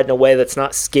the ride in a way that's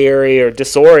not scary or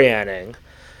disorienting.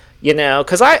 You know,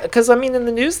 because I mean, in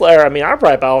the newsletter, I mean, I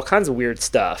write about all kinds of weird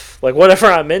stuff, like whatever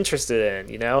I'm interested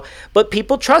in, you know. But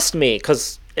people trust me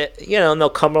because, you know, and they'll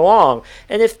come along.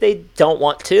 And if they don't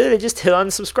want to, they just hit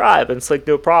unsubscribe, and it's like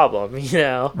no problem, you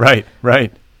know. Right.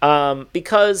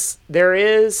 Because there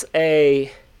is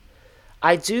I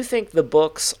do think the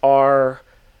books are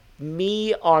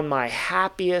me on my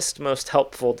happiest, most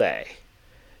helpful day.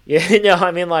 You know,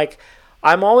 I mean, like,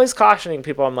 I'm always cautioning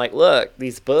people. I'm like, look,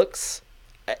 these books,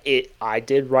 I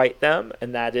did write them,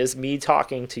 and that is me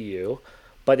talking to you,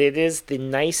 but it is the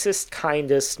nicest,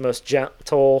 kindest, most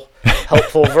gentle,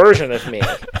 helpful version of me.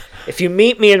 If you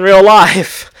meet me in real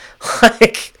life,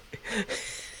 like,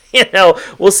 you know,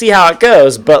 we'll see how it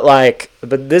goes, but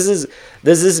this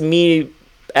is me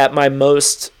at my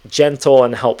most gentle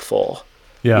and helpful.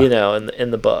 Yeah. You know, in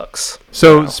the books.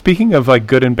 So you know. Speaking of like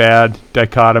good and bad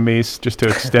dichotomies, just to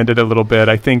extend it a little bit,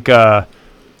 I think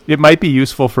it might be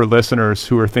useful for listeners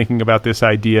who are thinking about this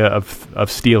idea of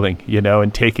stealing, you know,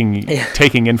 and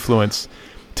taking influence,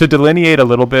 to delineate a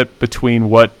little bit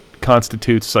between what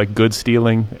constitutes like good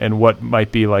stealing and what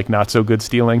might be like not so good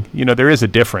stealing. You know, there is a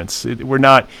difference. You're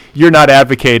not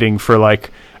advocating for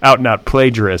like out and out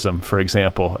plagiarism, for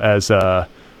example, as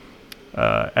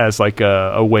like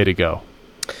a way to go.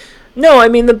 No, I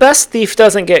mean, the best thief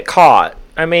doesn't get caught.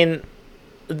 I mean,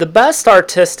 the best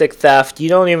artistic theft, you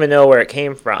don't even know where it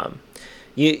came from.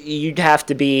 You'd have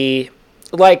to be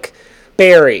like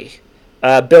Barry,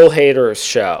 Bill Hader's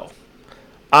show.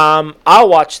 I'll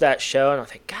watch that show and I'll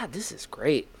think, God, this is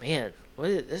great, man. What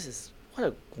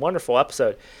a wonderful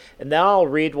episode. And then I'll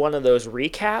read one of those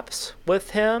recaps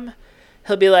with him.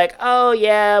 He'll be like, oh,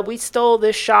 yeah, we stole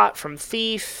this shot from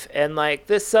Thief and, like,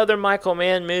 this other Michael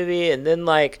Mann movie. And then,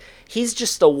 like, he's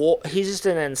just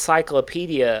an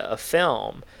encyclopedia of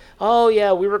film. Oh,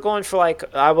 yeah, we were going for, like,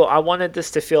 I wanted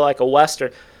this to feel like a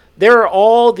Western. There are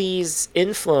all these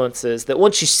influences that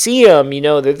once you see them, you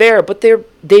know they're there, but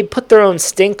they put their own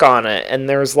stink on it. And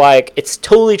there's, like, it's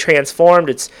totally transformed.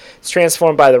 It's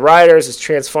transformed by the writers. It's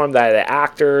transformed by the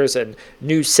actors and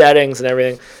new settings and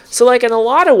everything. So, like, in a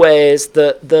lot of ways,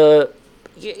 the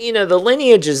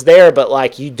lineage is there, but,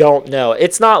 like, you don't know.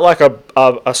 It's not like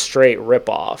a straight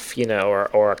ripoff, you know,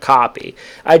 or a copy.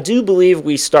 I do believe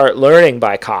we start learning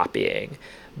by copying.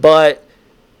 But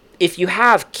if you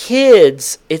have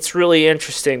kids, it's really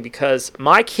interesting because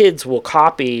my kids will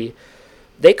copy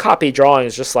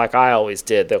drawings just like I always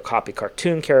did. They'll copy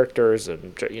cartoon characters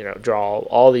and, you know, draw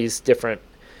all these different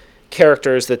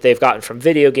characters that they've gotten from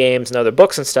video games and other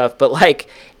books and stuff. But, like,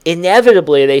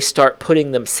 inevitably they start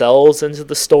putting themselves into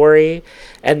the story,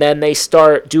 and then they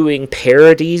start doing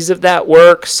parodies of that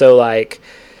work. So, like,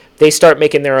 they start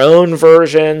making their own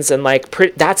versions, and,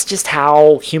 like, that's just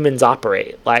how humans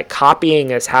operate. Like,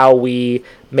 copying is how we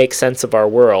make sense of our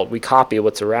world. We copy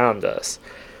what's around us,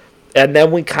 and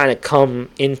then we kind of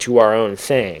come into our own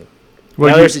thing.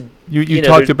 Well, you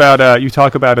talk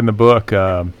about in the book.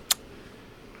 I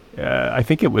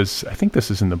think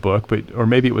this is in the book, or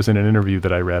maybe it was in an interview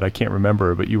that I read. I can't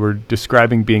remember, but you were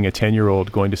describing being a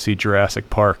 10-year-old going to see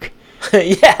Jurassic Park.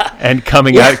 Yeah. And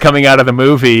coming out of the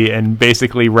movie and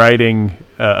basically writing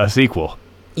a sequel.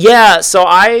 Yeah, so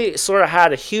I sort of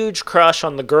had a huge crush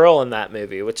on the girl in that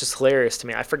movie, which is hilarious to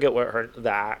me. I forget what the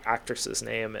actress's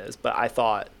name is, but I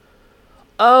thought,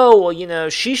 oh, well, you know,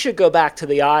 she should go back to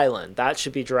the island. That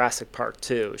should be Jurassic Park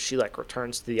 2. She, like,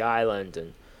 returns to the island,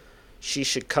 and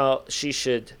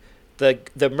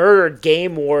the murdered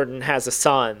game warden has a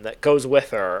son that goes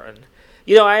with her, and,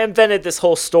 you know, I invented this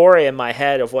whole story in my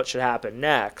head of what should happen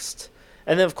next.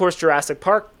 And then, of course, Jurassic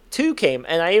Park 2 came,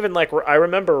 and I even, like, I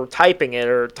remember typing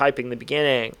the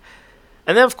beginning.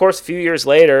 And then, of course, a few years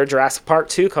later, Jurassic Park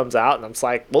 2 comes out, and I'm just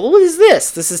like, well, what is this?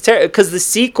 This is terrible. Because the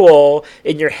sequel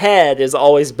in your head is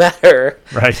always better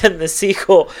than the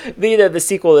sequel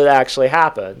that actually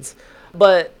happens.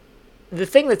 But the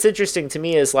thing that's interesting to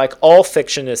me is, like, all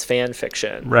fiction is fan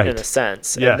fiction, in a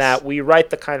sense. Yes. And that we write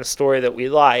the kind of story that we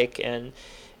like. And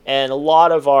a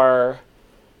lot of our,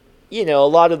 you know, a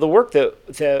lot of the work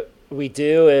that we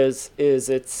do is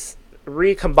it's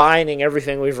recombining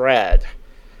everything we've read,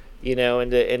 you know,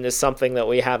 into something that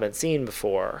we haven't seen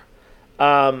before.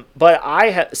 But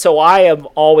I am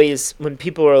always, when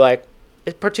people are like,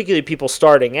 particularly people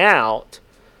starting out,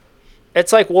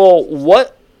 It's like, well,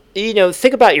 what,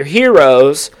 think about your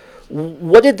heroes.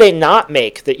 What did they not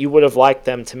make that you would have liked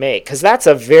them to make? Because that's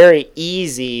a very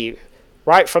easy,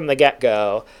 right from the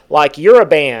get-go. Like, you're a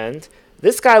band.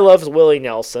 This guy loves Willie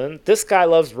Nelson. This guy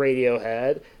loves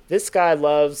Radiohead. This guy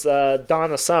loves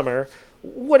Donna Summer.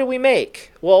 What do we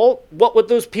make? Well, what would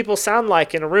those people sound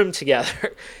like in a room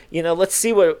together? Let's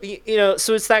see what,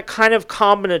 so it's that kind of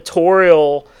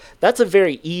combinatorial. That's a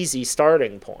very easy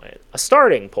starting point.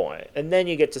 And then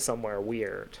you get to somewhere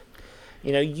weird.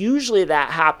 Usually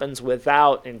that happens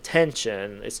without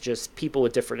intention. It's just people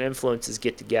with different influences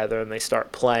get together and they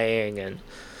start playing. And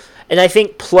I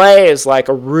think play is like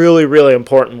a really, really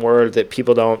important word that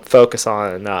people don't focus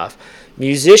on enough.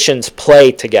 Musicians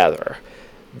play together.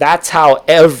 That's how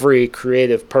every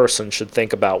creative person should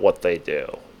think about what they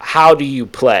do. How do you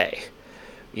play?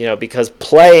 Because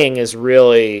playing is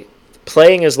the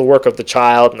work of the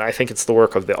child, and I think it's the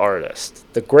work of the artist.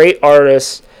 The great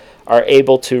artists are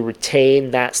able to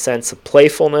retain that sense of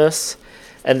playfulness,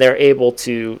 and they're able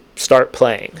to start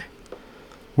playing.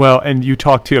 Well, and you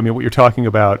talk too, what you're talking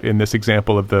about in this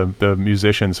example of the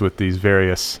musicians with these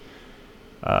various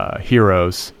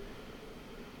heroes,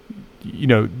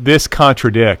 this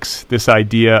contradicts this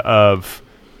idea of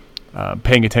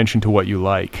paying attention to what you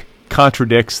like,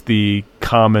 contradicts the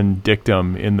common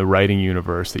dictum in the writing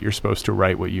universe that you're supposed to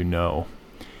write what you know.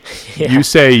 Yeah. You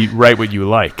say write what you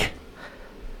like.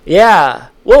 Yeah.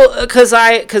 Well, because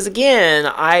again,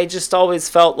 I just always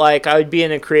felt like I would be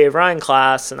in a creative writing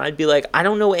class and I'd be like, I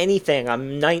don't know anything.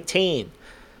 I'm 19.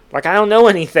 Like, I don't know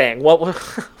anything. What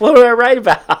would I write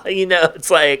about? It's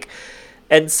like,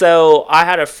 and so I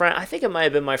had a friend, I think it might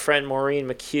have been my friend Maureen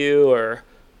McHugh, or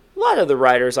a lot of the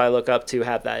writers I look up to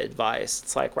have that advice.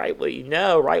 It's like, write what you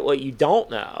know, write what you don't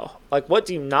know. Like, what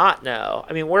do you not know?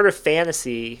 Where do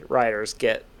fantasy writers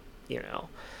get,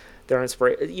 their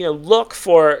inspiration? Look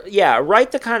for,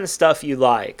 write the kind of stuff you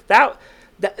like. That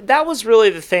was really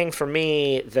the thing for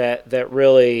me that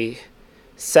really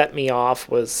set me off.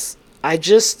 Was I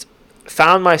just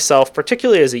found myself,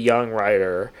 particularly as a young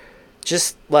writer,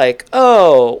 just like,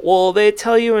 oh, well, they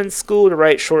tell you in school to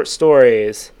write short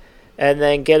stories and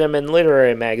then get them in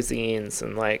literary magazines,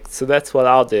 and so that's what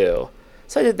I'll do.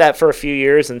 So I did that for a few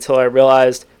years until I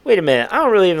realized, wait a minute, I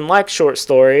don't really even like short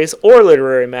stories or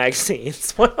literary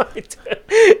magazines. What do I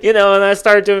do? And I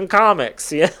started doing comics,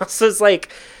 So it's like,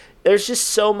 there's just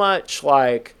so much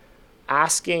like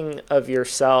asking of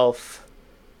yourself,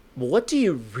 what do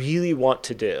you really want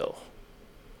to do?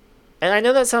 And I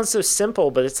know that sounds so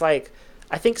simple, but it's like,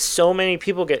 I think so many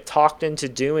people get talked into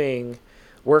doing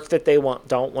work that they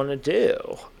don't want to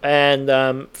do.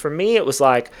 And for me, it was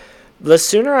like, the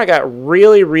sooner I got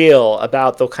really real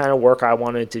about the kind of work I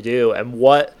wanted to do and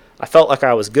what I felt like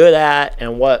I was good at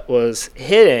and what was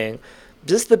hitting,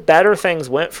 just the better things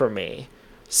went for me.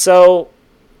 So,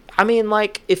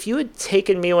 if you had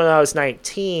taken me when I was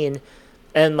 19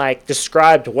 and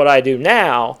described what I do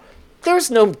now,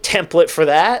 there's no template for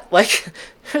that.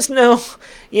 There's no,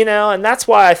 and that's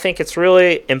why I think it's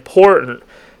really important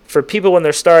for people when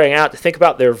they're starting out to think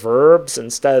about their verbs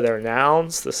instead of their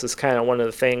nouns. This is kind of one of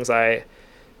the things I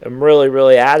am really,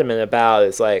 really adamant about,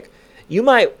 is like,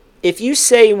 if you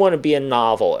say you want to be a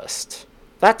novelist,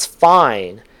 that's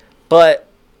fine, but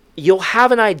you'll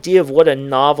have an idea of what a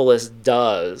novelist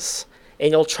does,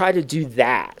 and you'll try to do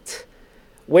that.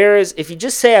 Whereas if you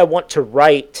just say, I want to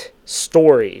write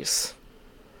stories,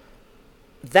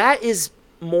 that is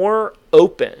more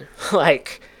open.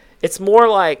 It's more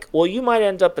like, well, you might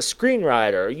end up a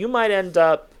screenwriter, you might end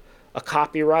up a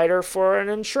copywriter for an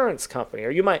insurance company, or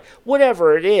you might,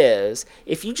 whatever it is.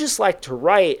 If you just like to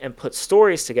write and put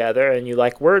stories together and you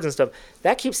like words and stuff,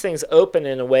 that keeps things open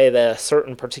in a way that a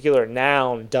certain particular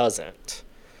noun doesn't.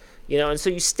 And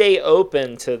so you stay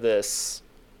open to this,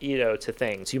 to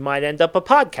things. You might end up a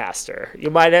podcaster. You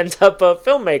might end up a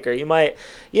filmmaker. You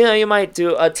might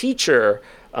do a teacher.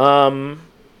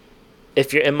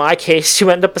 If you're, in my case, you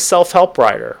end up a self-help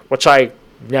writer, which I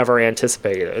never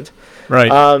anticipated.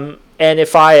 Right. And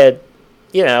if I had,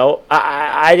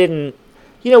 I didn't,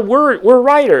 we're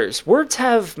writers. Words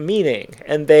have meaning,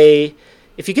 and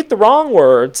if you get the wrong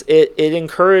words, it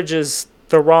encourages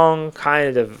the wrong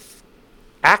kind of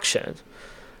action.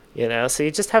 So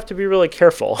you just have to be really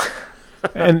careful.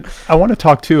 And I want to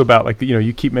talk too about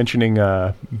you keep mentioning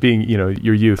being,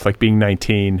 your youth, like being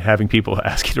 19, having people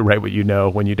ask you to write what you know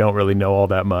when you don't really know all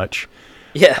that much.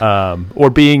 Yeah. Or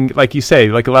being, like you say,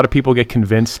 like a lot of people get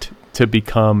convinced to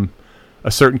become a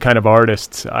certain kind of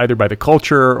artist, either by the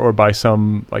culture or by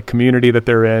some community that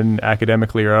they're in,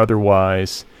 academically or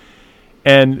otherwise.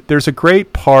 And there's a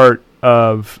great part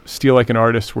of Steal Like an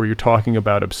Artist where you're talking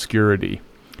about obscurity,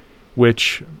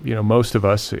 which, most of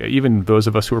us, even those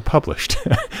of us who are published,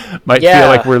 might feel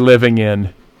like we're living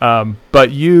in.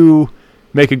 But you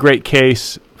make a great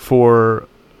case for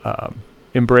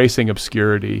embracing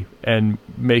obscurity and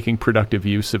making productive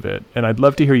use of it. And I'd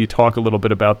love to hear you talk a little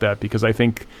bit about that, because I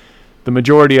think the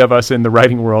majority of us in the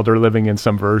writing world are living in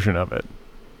some version of it.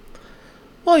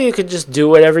 Well, you could just do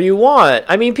whatever you want.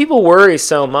 I mean, people worry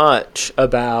so much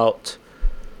about,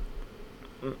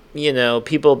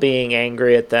 people being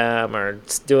angry at them or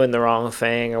doing the wrong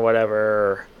thing or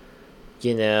whatever,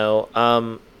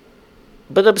 But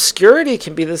obscurity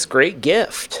can be this great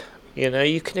gift.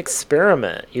 You can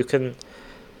experiment.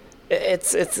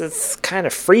 It's kind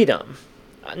of freedom.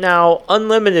 Now,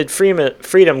 unlimited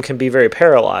freedom can be very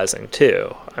paralyzing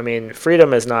too. I mean,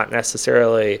 freedom is not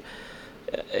necessarily,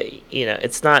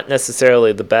 it's not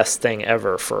necessarily the best thing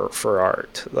ever for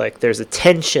art. Like, there's a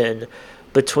tension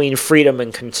between freedom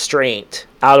and constraint,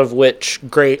 out of which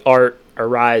great art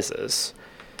arises.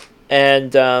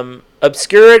 And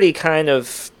obscurity kind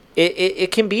of,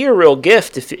 it can be a real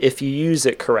gift if you use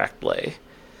it correctly.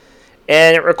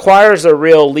 And it requires a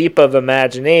real leap of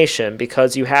imagination,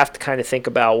 because you have to kind of think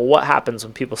about what happens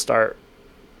when people start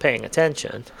paying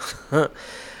attention,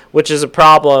 which is a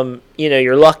problem,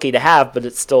 you're lucky to have, but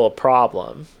it's still a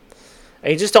problem.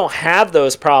 And you just don't have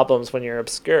those problems when you're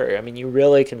obscure. I mean, you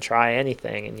really can try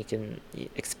anything and you can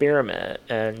experiment.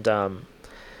 And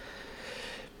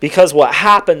because what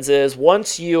happens is,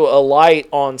 once you alight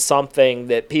on something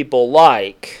that people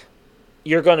like,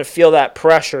 you're going to feel that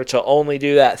pressure to only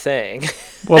do that thing.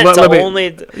 Well,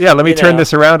 let me turn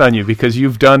this around on you, because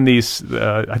you've done these,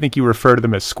 I think you refer to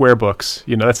them as square books.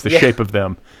 That's the shape of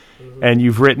them. Mm-hmm. And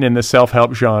you've written in the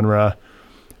self-help genre,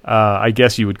 I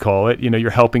guess you would call it.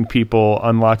 You're helping people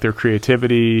unlock their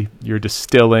creativity. You're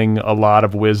distilling a lot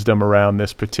of wisdom around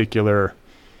this particular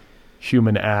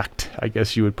human act, I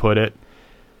guess you would put it.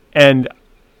 And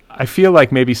I feel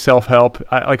like maybe self-help,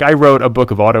 I wrote a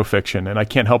book of autofiction, and I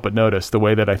can't help but notice the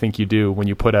way that I think you do when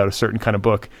you put out a certain kind of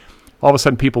book. All of a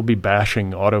sudden people be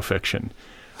bashing autofiction.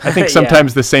 I think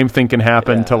sometimes the same thing can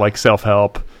happen to like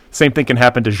self-help. Same thing can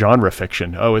happen to genre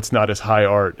fiction. Oh, it's not as high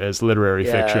art as literary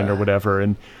fiction or whatever.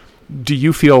 And do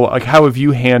you feel like, how have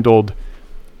you handled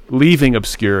leaving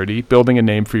obscurity, building a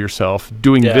name for yourself,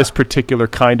 doing this particular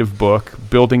kind of book,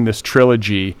 building this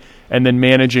trilogy, and then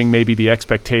managing maybe the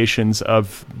expectations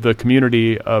of the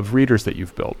community of readers that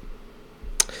you've built?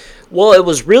 Well, it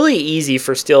was really easy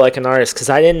for Steal Like an Artist, because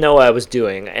I didn't know what I was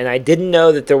doing, and I didn't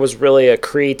know that there was really a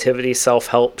creativity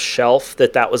self-help shelf,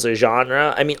 that was a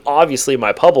genre. I mean, obviously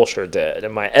my publisher did,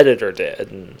 and my editor did,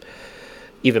 and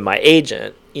even my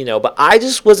agent, but I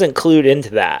just wasn't clued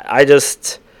into that. I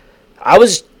thought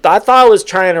I was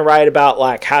trying to write about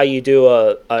like how you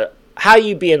do how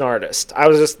you be an artist.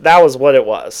 That was what it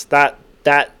was. That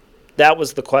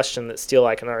was the question that Steal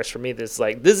Like an Artist for me. This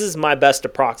is my best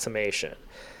approximation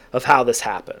of how this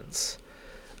happens.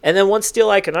 And then once Steal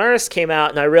Like an Artist came out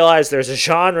and I realized there's a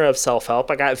genre of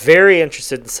self-help, I got very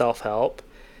interested in self-help,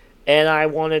 and I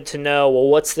wanted to know, well,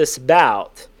 what's this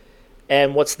about?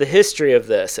 And what's the history of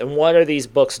this? And what are these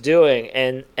books doing?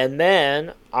 And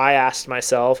then I asked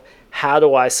myself, how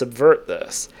do I subvert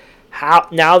this?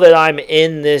 Now that I'm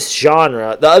in this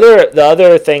genre, the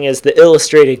other thing is the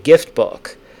illustrated gift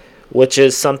book, which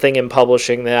is something in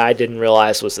publishing that I didn't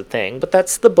realize was a thing. But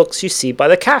that's the books you see by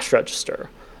the cash register,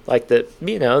 like that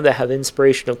have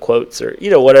inspirational quotes or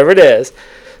whatever it is.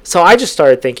 So I just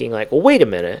started thinking like, well, wait a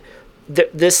minute,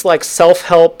 this like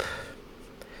self-help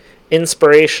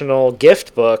inspirational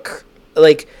gift book,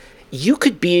 like you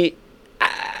could be.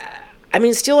 I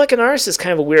mean, Steal Like an Artist is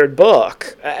kind of a weird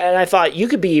book, and I thought you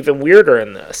could be even weirder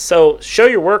in this. So Show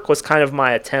Your Work was kind of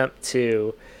my attempt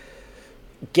to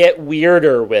get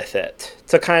weirder with it,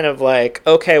 to kind of like,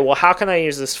 okay, well, how can I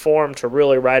use this form to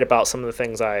really write about some of the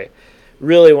things I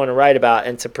really want to write about,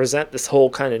 and to present this whole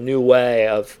kind of new way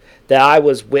of that I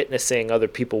was witnessing other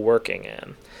people working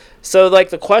in. So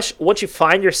like the question, once you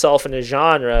find yourself in a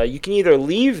genre, you can either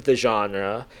leave the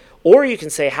genre, or you can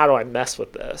say, how do I mess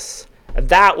with this? And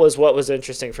that was what was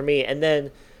interesting for me. And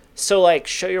then, so like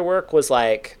Show Your Work was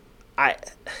like, I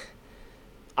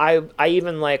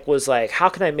even like was like, how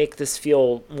can I make this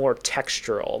feel more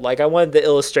textural? Like I wanted the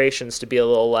illustrations to be a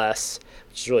little less,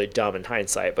 which is really dumb in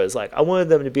hindsight, but it's like I wanted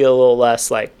them to be a little less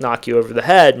like knock you over the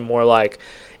head and more like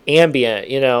ambient,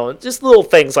 just little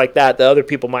things like that other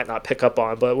people might not pick up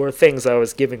on, but were things I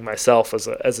was giving myself as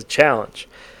a challenge.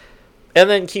 And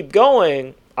then keep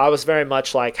going. I was very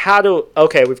much like,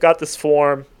 we've got this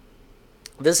form.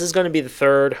 This is going to be the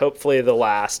third, hopefully the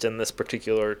last in this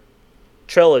particular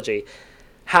trilogy.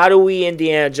 how do we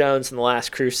Indiana Jones and the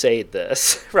Last Crusade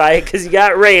this, right? Because you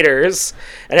got Raiders,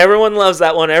 and everyone loves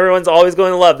that one. Everyone's always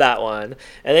going to love that one.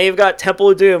 And then you've got Temple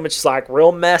of Doom, which is like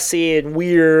real messy and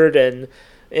weird, and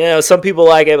some people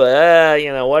like it,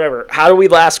 but whatever. How do we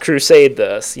Last Crusade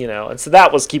this, And so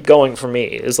that was keep going for me.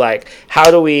 Is like,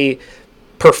 how do we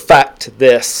perfect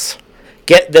this,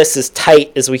 get this as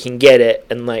tight as we can get it,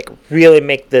 and like really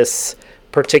make this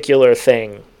particular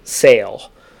thing sail.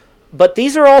 But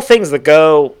these are all things that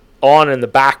go on in the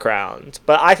background.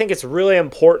 But I think it's really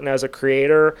important as a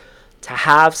creator to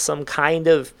have some kind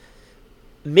of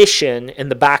mission in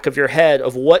the back of your head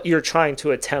of what you're trying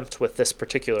to attempt with this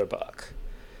particular book.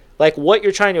 Like what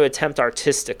you're trying to attempt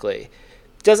artistically.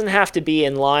 It doesn't have to be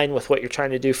in line with what you're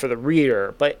trying to do for the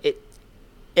reader, but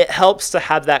it helps to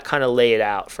have that kind of laid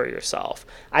out for yourself.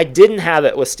 I didn't have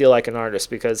it with Steal Like an Artist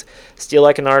because Steal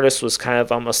Like an Artist was kind of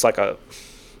almost like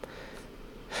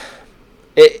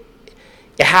it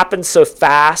happened so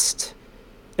fast.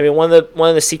 I mean, one of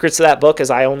the secrets of that book is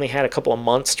I only had a couple of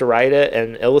months to write it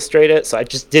and illustrate it, so I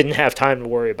just didn't have time to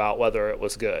worry about whether it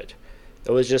was good.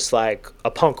 It was just like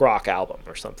a punk rock album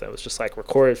or something. It was just like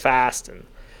recorded fast, and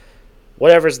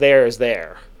whatever's there is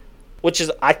there. Which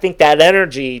is, I think that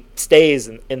energy stays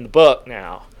in the book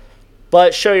now.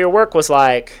 But Show Your Work was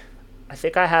like, I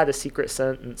think I had a secret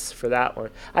sentence for that one.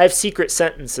 I have secret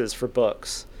sentences for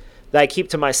books that I keep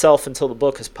to myself until the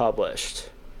book is published.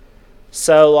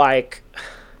 So, like,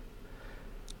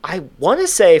 I want to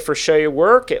say for Show Your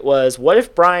Work, it was, what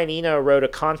if Brian Eno wrote a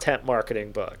content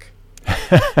marketing book?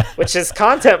 Which is,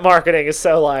 content marketing is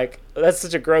so, like, that's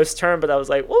such a gross term, but I was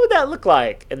like, what would that look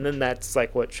like? And then that's,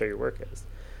 like, what Show Your Work is.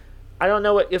 I don't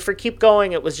know if for Keep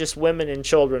Going, it was just women and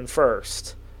children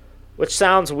first, which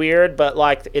sounds weird, but,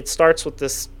 like, it starts with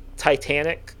this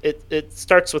Titanic. It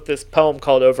starts with this poem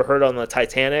called Overheard on the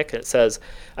Titanic, and it says,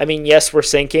 I mean, yes, we're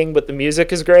sinking, but the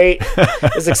music is great.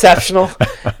 It's exceptional.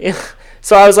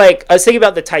 So I was thinking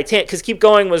about the Titanic, because Keep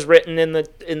Going was written in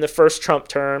the first Trump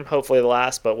term, hopefully the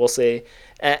last, but we'll see.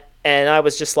 And I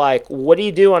was just like, what do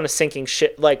you do on a sinking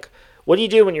ship? Like, what do you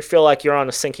do when you feel like you're on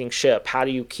a sinking ship? How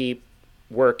do you keep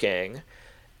working?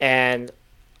 And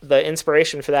the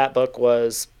inspiration for that book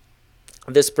was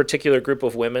this particular group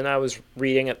of women I was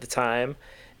reading at the time,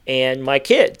 and my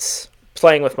kids,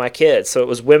 playing with my kids. So it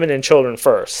was women and children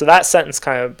first. So that sentence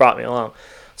kind of brought me along.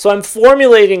 So I'm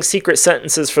formulating secret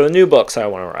sentences for the new books I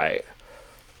want to write.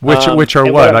 Which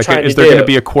are what? Like, is there going to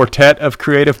be a quartet of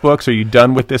creative books? Are you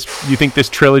done with this? You think this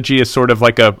trilogy is sort of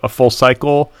like a full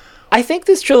cycle? I think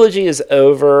this trilogy is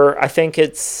over. I think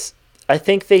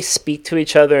they speak to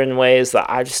each other in ways that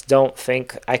I just don't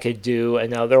think I could do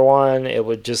another one. It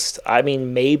would just,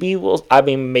 maybe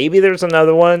there's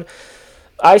another one.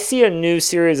 I see a new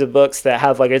series of books that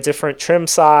have like a different trim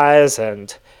size,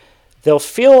 and they'll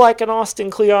feel like an Austin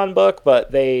Kleon book,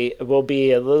 but they will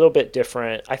be a little bit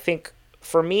different. I think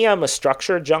for me, I'm a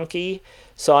structure junkie,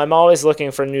 so I'm always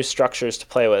looking for new structures to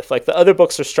play with. Like the other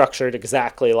books are structured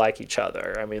exactly like each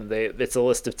other. I mean, it's a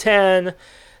list of 10.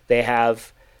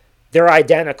 They're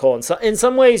identical. And so in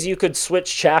some ways you could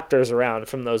switch chapters around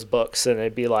from those books and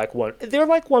it'd be like they're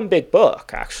like one big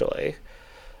book, actually.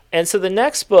 And so the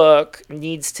next book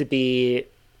needs to be,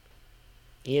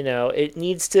 it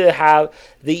needs to have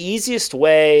the easiest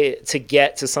way to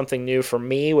get to something new for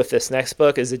me with this next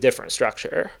book is a different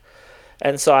structure.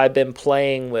 And so I've been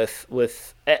playing with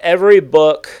every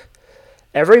book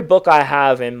I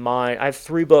have in mind. I have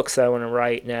 3 books that I want to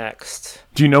write next.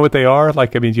 Do you know what they are?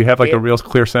 Like, I mean, do you have like a real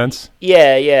clear sense?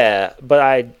 Yeah. But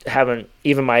I haven't,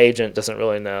 even my agent doesn't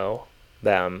really know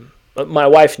them. My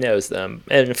wife knows them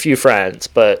and a few friends,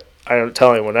 but I don't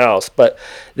tell anyone else. But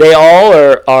they all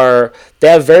they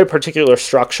have very particular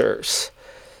structures.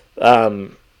 They're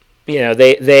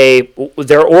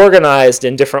organized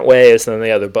in different ways than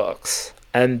the other books.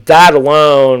 And that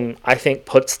alone, I think,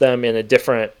 puts them in a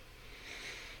different,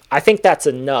 I think that's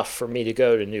enough for me to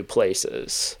go to new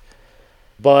places.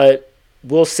 But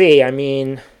we'll see. I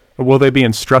mean, will they be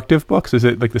instructive books? Is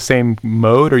it like the same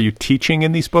mode? Are you teaching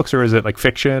in these books, or is it like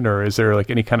fiction, or is there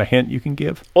like any kind of hint you can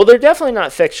give? Well, they're definitely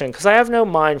not fiction because I have no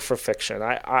mind for fiction.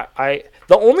 I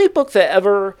the only book that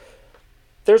ever,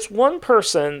 there's one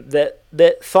person that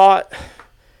thought,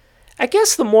 I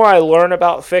guess the more I learn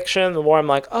about fiction, the more I'm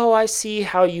like, oh, I see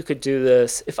how you could do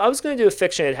this. If I was going to do a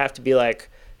fiction, it'd have to be like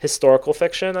historical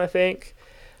fiction, I think.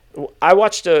 I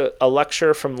watched a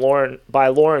lecture from by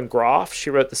Lauren Groff. She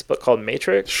wrote this book called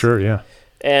Matrix. Sure, yeah.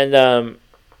 And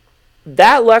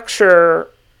that lecture,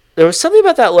 there was something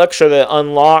about that lecture that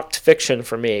unlocked fiction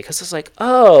for me, because it's like,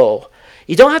 oh,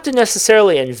 you don't have to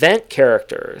necessarily invent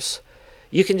characters.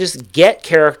 You can just get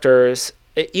characters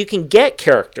you can get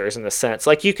characters in a sense.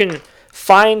 Like, you can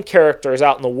find characters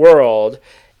out in the world,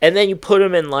 and then you put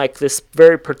them in like this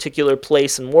very particular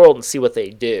place and world and see what they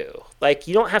do. Like,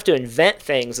 you don't have to invent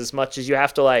things as much as you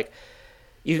have to, like,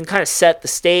 you can kind of set the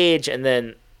stage, and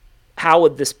then how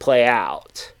would this play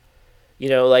out? You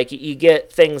know, like, you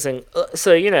get things in,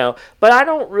 so, you know, but I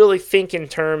don't really think in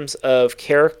terms of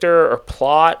character or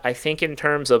plot. I think in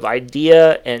terms of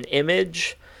idea and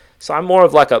image. So I'm more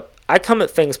of like I come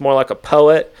at things more like a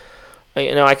poet.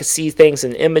 You know, I can see things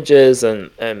in images,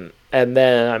 and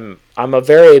then I'm a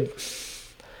very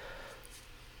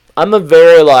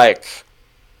like,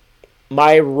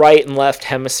 my right and left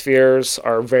hemispheres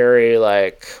are very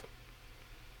like,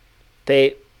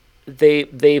 they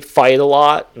fight a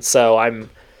lot, and so I'm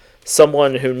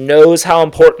someone who knows how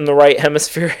important the right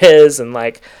hemisphere is, and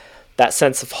like that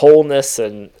sense of wholeness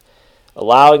and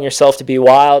allowing yourself to be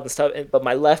wild and stuff. But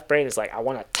my left brain is like, I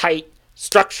want a tight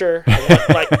structure.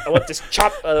 I want this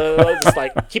just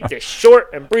like keep this short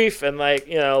and brief and like,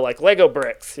 you know, like Lego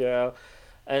bricks, you know.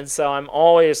 And so I'm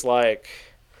always like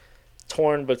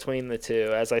torn between the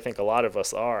two, as I think a lot of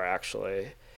us are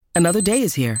actually. Another day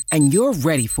is here, and you're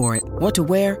ready for it. What to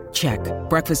wear? Check.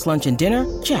 Breakfast, lunch, and dinner?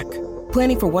 Check.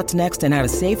 Planning for what's next and how to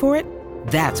save for it?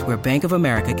 That's where Bank of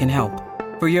America can help.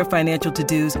 For your financial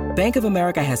to-dos, Bank of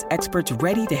America has experts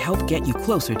ready to help get you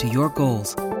closer to your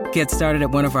goals. Get started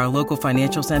at one of our local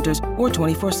financial centers or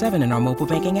 24/7 in our mobile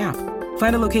banking app.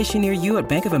 Find a location near you at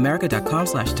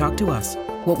bankofamerica.com/talktous.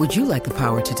 What would you like the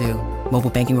power to do? Mobile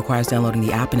banking requires downloading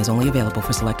the app and is only available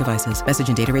for select devices. Message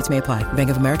and data rates may apply. Bank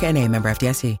of America N.A., member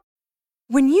FDIC.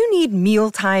 When you need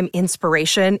mealtime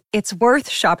inspiration, it's worth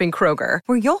shopping Kroger,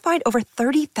 where you'll find over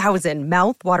 30,000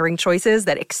 mouth-watering choices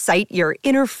that excite your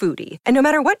inner foodie. And no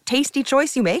matter what tasty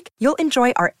choice you make, you'll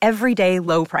enjoy our everyday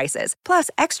low prices, plus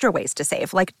extra ways to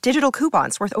save, like digital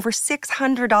coupons worth over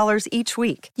 $600 each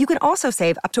week. You can also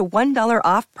save up to $1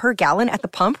 off per gallon at the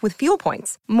pump with fuel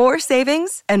points. More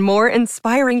savings and more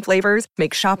inspiring flavors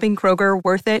make shopping Kroger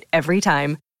worth it every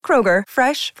time. Kroger,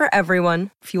 fresh for everyone.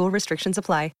 Fuel restrictions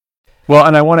apply. Well,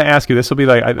 and I want to ask you, this will be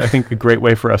like, I think a great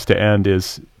way for us to end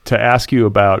is to ask you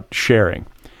about sharing,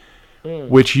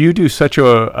 which you do such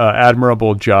a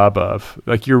admirable job of.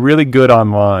 Like, you're really good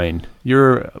online.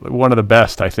 You're one of the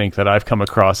best, I think, that I've come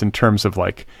across in terms of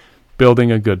like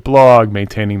building a good blog,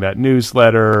 maintaining that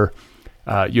newsletter.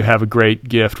 You have a great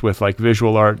gift with like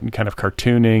visual art and kind of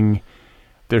cartooning.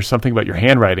 There's something about your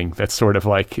handwriting that's sort of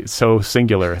like so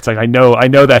singular. It's like, I know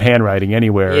that handwriting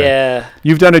anywhere. Yeah.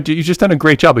 You've just done a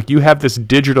great job. Like, you have this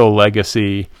digital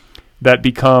legacy that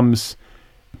becomes,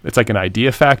 it's like an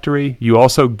idea factory. You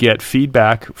also get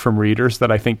feedback from readers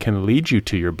that I think can lead you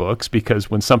to your books,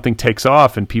 because when something takes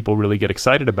off and people really get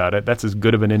excited about it, that's as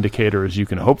good of an indicator as you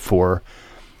can hope for.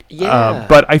 Yeah.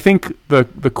 But I think the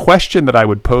question that I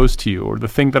would pose to you, or the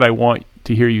thing that I want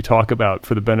to hear you talk about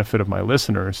for the benefit of my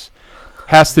listeners,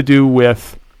 has to do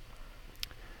with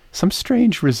some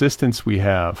strange resistance we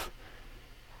have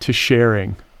to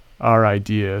sharing our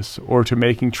ideas or to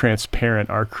making transparent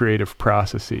our creative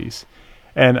processes.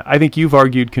 And I think you've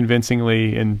argued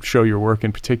convincingly, and Show Your Work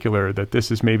in particular, that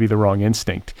this is maybe the wrong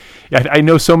instinct. I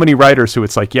know so many writers who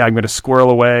it's like, yeah, I'm going to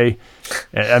squirrel away,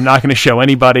 I'm not going to show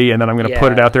anybody, and then I'm going to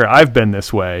put it out there. I've been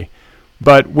this way.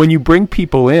 But when you bring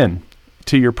people in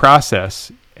to your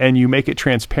process and you make it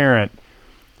transparent,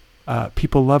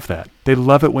 people love that. They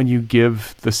love it when you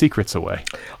give the secrets away.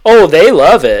 Oh, they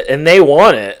love it, and they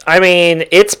want it. I mean,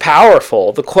 it's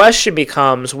powerful. The question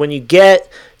becomes, when you get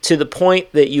to the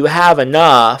point that you have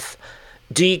enough,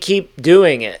 do you keep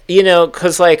doing it? You know,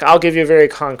 because, like, I'll give you a very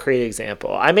concrete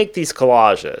example. I make these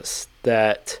collages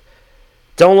that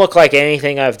don't look like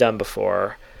anything I've done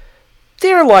before.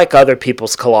 They're like other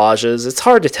people's collages. It's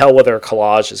hard to tell whether a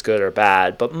collage is good or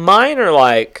bad, but mine are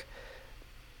like,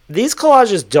 these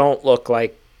collages don't look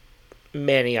like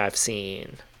many I've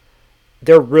seen.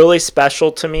 They're really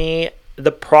special to me.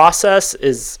 The process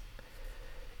is,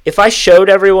 if I showed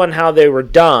everyone how they were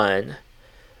done,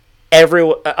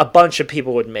 a bunch of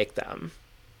people would make them.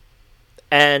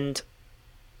 And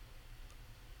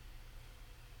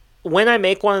when I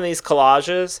make one of these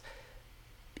collages,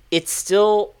 it's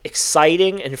still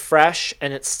exciting and fresh,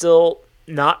 and it's still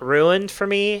not ruined for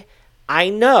me. I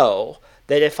know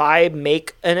that if I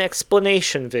make an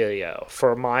explanation video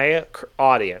for my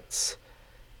audience,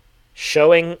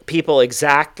 showing people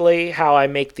exactly how I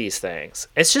make these things,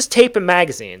 it's just tape and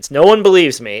magazines. No one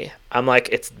believes me. I'm like,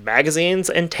 it's magazines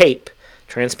and tape,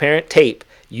 transparent tape.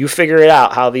 You figure it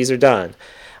out how these are done.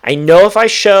 I know if I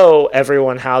show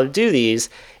everyone how to do these,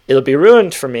 it'll be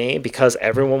ruined for me, because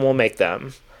everyone will make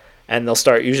them. And they'll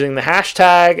start using the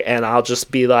hashtag, and I'll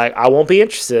just be like, I won't be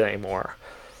interested anymore.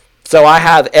 So I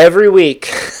have every week,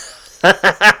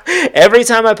 every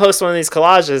time I post one of these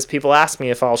collages, people ask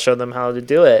me if I'll show them how to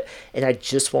do it, and I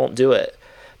just won't do it.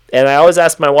 And I always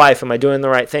ask my wife, am I doing the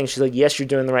right thing? She's like, yes, you're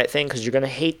doing the right thing, because you're going to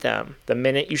hate them the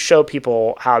minute you show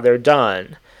people how they're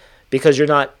done, because you're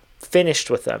not finished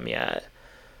with them yet.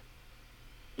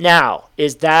 Now,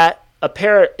 is that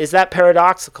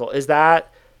paradoxical? Is that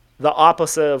the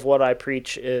opposite of what I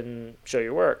preach in Show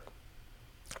Your Work?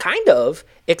 Kind of,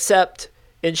 except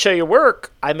in Show Your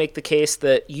Work, I make the case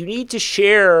that you need to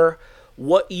share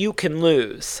what you can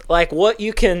lose. Like what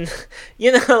you can,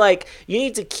 like you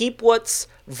need to keep what's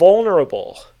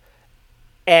vulnerable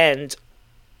and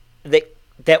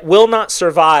that will not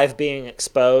survive being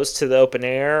exposed to the open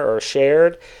air or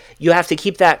shared. You have to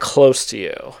keep that close to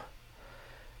you.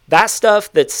 That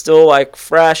stuff that's still like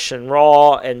fresh and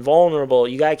raw and vulnerable,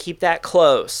 you got to keep that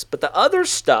close. But the other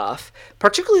stuff,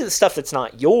 particularly the stuff that's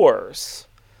not yours,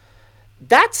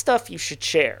 that stuff you should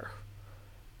share,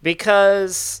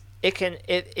 because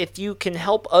if you can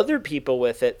help other people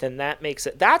with it, then that makes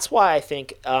it. That's why I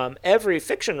think every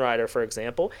fiction writer, for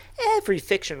example, every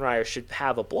fiction writer should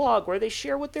have a blog where they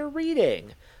share what they're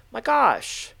reading. My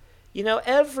gosh,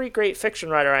 every great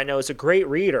fiction writer I know is a great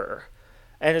reader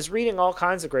and is reading all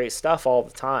kinds of great stuff all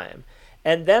the time.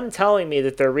 And them telling me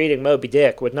that they're reading Moby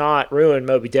Dick would not ruin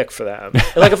Moby Dick for them.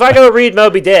 Like, if I go read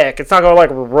Moby Dick, it's not going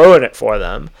to, ruin it for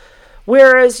them.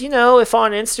 Whereas, if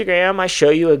on Instagram I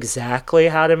show you exactly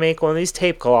how to make one of these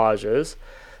tape collages,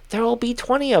 there will be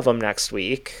 20 of them next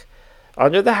week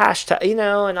under the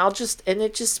hashtag, and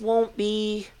it just won't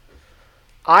be...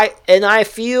 I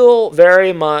feel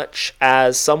very much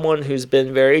as someone who's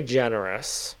been very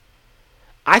generous.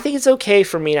 I think it's okay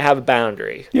for me to have a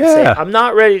boundary. Yeah. Say, I'm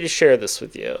not ready to share this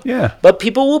with you. Yeah. But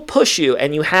people will push you,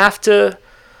 and you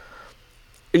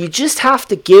just have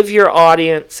to give your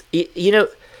audience,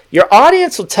 your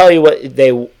audience will tell you what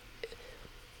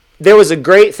there was a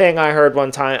great thing I heard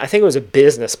one time. I think it was a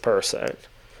business person.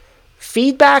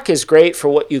 Feedback is great for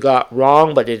what you got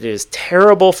wrong, but it is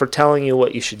terrible for telling you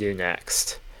what you should do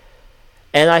next.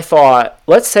 And I thought,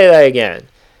 let's say that again.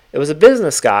 It was a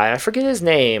business guy. I forget his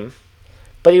name.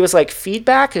 But he was like,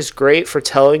 feedback is great for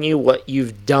telling you what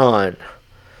you've done,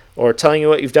 or telling you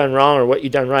what you've done wrong or what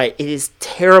you've done right. It is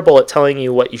terrible at telling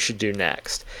you what you should do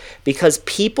next, because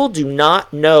people do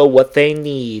not know what they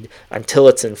need until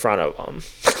it's in front of them.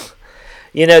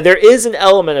 There is an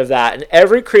element of that, and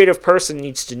every creative person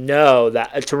needs to know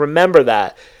that, to remember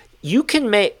that. You can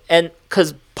make, and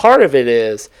because part of it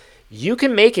is, you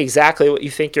can make exactly what you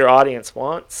think your audience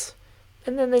wants,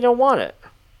 and then they don't want it.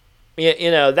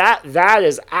 That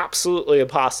is absolutely a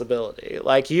possibility.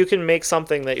 Like, you can make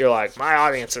something that you're like, my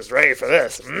audience is ready for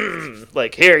this.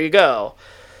 Like, here you go.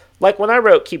 Like, when I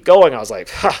wrote Keep Going, I was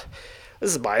like,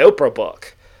 this is my Oprah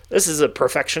book. This is a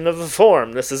perfection of the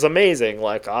form. This is amazing.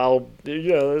 Like,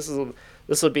 this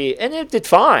would be, and it did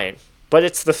fine. But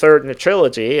it's the third in a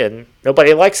trilogy, and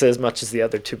nobody likes it as much as the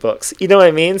other two books. You know what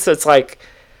I mean? So it's like,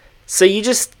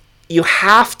 you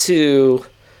have to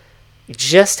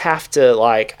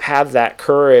have that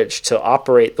courage to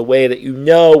operate the way that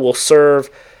will serve.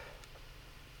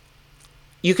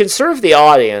 You can serve the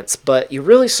audience, but you're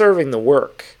really serving the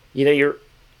work. You're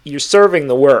serving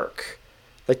the work.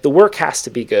 Like, the work has to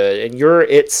be good, and you're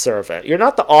its servant. You're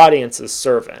not the audience's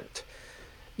servant.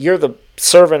 You're the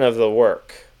servant of the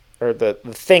work, or the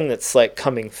thing that's like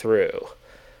coming through,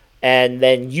 and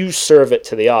then you serve it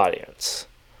to the audience.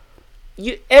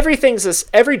 Every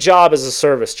job is a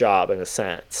service job, in a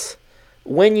sense.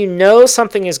 When you know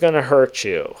something is going to hurt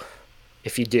you,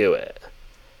 if you do it,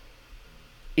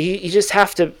 you just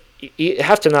have to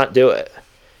not do it.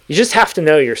 You just have to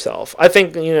know yourself. I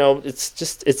think, it's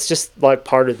just like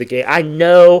part of the game. I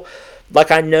know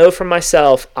for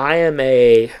myself, I am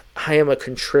a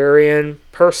contrarian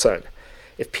person.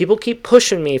 If people keep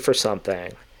pushing me for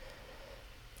something,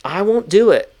 I won't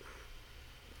do it,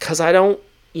 because I don't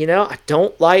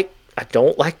like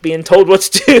being told what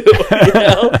to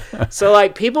do. So,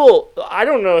 like, people, I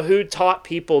don't know who taught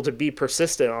people to be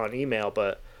persistent on email,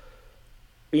 but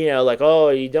you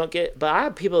don't get, but I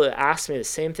have people that ask me the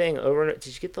same thing over and over.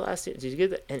 Did you get the last, did you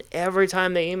get it? And every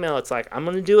time they email, it's like, I'm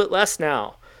going to do it less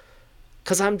now,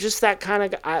 because I'm just that kind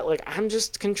of guy. Like, I'm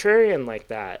just contrarian like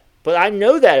that. But I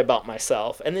know that about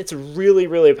myself, and it's really,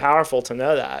 really powerful to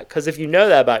know that, because if you know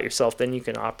that about yourself, then you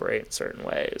can operate in certain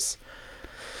ways.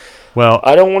 Well,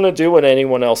 I don't want to do what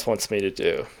anyone else wants me to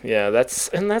do. Yeah,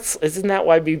 isn't that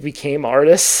why we became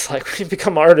artists? Like, we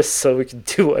become artists so we can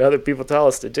do what other people tell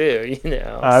us to do, you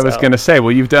know? I was going to say,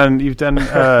 well, you've done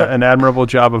an admirable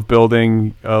job of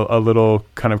building a little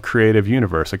kind of creative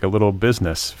universe, like a little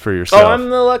business for yourself. Oh, I'm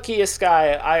the luckiest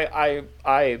guy.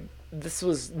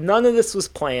 None of this was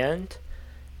planned,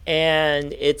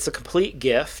 and it's a complete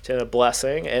gift and a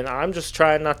blessing, and I'm just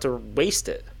trying not to waste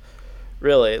it.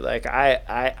 Really, like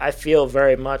I feel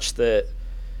very much that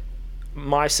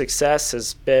my success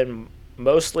has been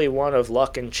mostly one of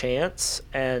luck and chance.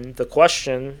 And the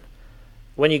question,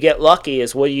 when you get lucky,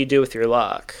 is what do you do with your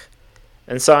luck?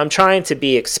 And so I'm trying to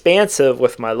be expansive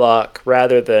with my luck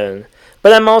rather than,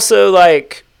 but I'm also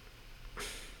like,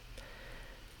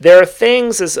 there are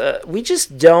things we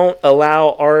just don't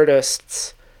allow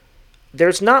artists.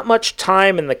 There's not much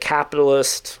time in the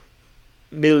capitalist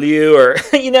milieu, or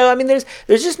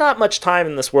there's just not much time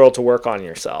in this world to work on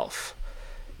yourself,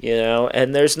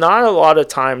 and there's not a lot of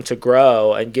time to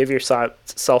grow and give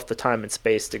yourself the time and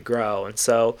space to grow. And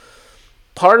so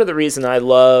part of the reason I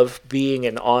love being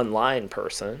an online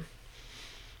person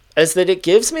is that it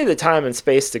gives me the time and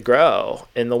space to grow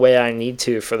in the way I need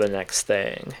to for the next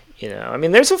thing.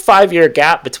 There's a 5-year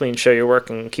gap between show your work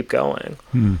and keep going.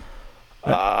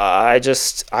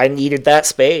 I needed that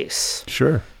space.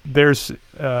 Sure. There's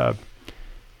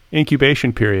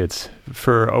incubation periods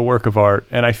for a work of art,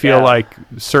 and I feel like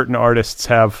certain artists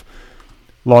have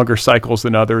longer cycles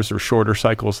than others or shorter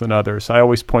cycles than others. I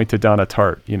always point to Donna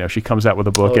Tartt. She comes out with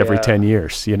a book every 10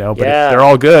 years, but they're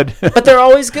all good. But they're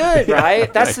always good,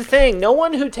 right? That's the thing. No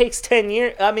one who takes 10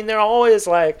 years, they're always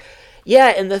like,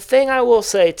 and the thing I will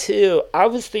say too, I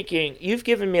was thinking, you've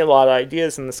given me a lot of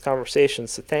ideas in this conversation,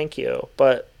 so thank you.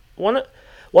 But one of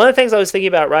the things I was thinking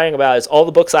about writing about is all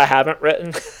the books I haven't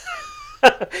written.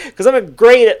 Because I'm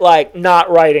great at not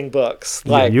writing books.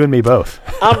 You and me both.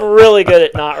 I'm really good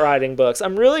at not writing books.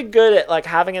 I'm really good at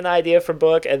having an idea for a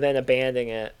book and then abandoning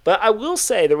it. But I will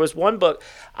say there was one book.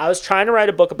 I was trying to write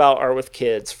a book about art with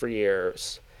kids for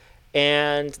years.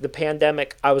 And the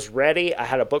pandemic, I was ready. I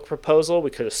had a book proposal. We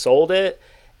could have sold it.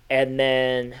 And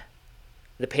then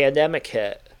the pandemic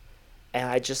hit. And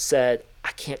I just said,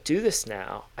 I can't do this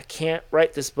now. I can't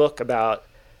write this book about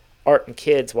art and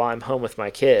kids while I'm home with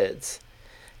my kids.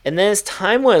 And then as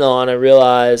time went on, I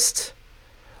realized,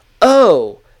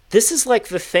 this is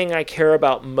the thing I care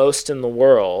about most in the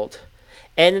world.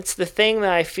 And it's the thing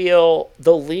that I feel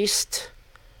the least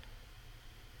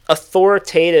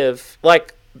authoritative,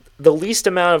 the least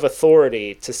amount of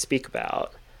authority to speak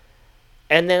about.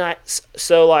 And then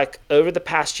over the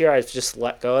past year, I've just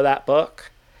let go of that book.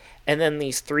 And then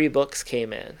these 3 books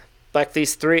came in.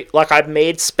 I've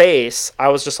made space. I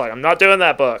was just I'm not doing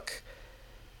that book.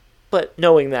 But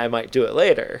knowing that I might do it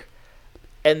later.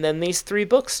 And then these 3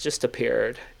 books just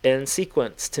appeared in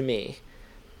sequence to me.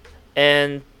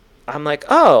 And I'm like,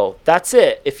 that's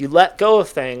it. If you let go of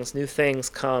things, new things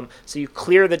come. So you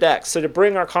clear the decks. So to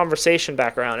bring our conversation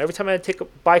back around, every time I take a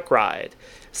bike ride,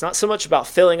 it's not so much about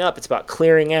filling up, it's about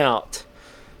clearing out.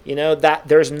 That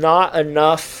there's not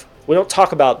enough. We don't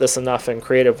talk about this enough in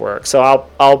creative work. So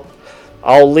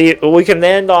I'll leave. We can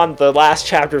end on the last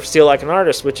chapter of Steal Like an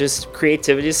Artist, which is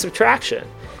creativity subtraction.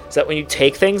 Is that when you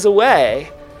take things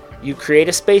away, you create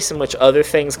a space in which other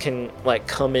things can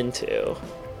come into.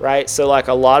 Right? So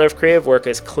a lot of creative work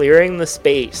is clearing the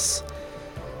space,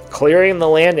 clearing the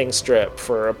landing strip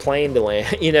for a plane to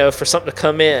land, for something to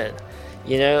come in,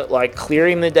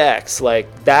 clearing the decks.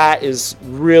 That is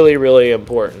really, really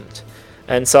important.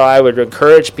 And so I would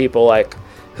encourage people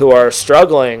who are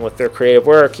struggling with their creative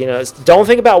work, don't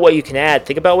think about what you can add,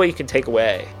 think about what you can take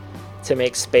away to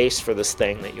make space for this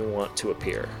thing that you want to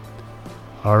appear.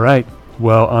 All right.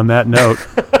 Well, on that note,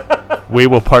 we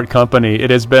will part company.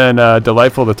 It has been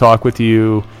delightful to talk with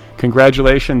you.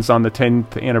 Congratulations on the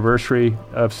 10th anniversary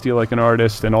of Steal Like an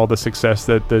Artist and all the success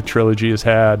that the trilogy has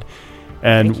had.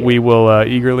 And we will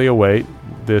eagerly await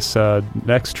this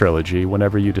next trilogy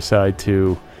whenever you decide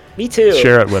to Me too.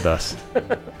 Share it with us.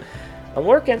 I'm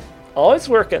working. Always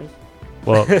working.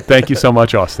 Well, thank you so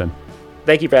much, Austin.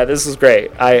 Thank you, Brad. This was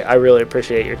great. I really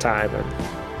appreciate your time,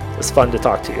 and it's fun to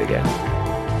talk to you again.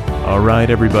 All right,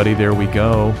 everybody, there we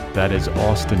go. That is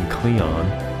Austin Kleon.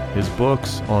 His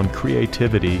books on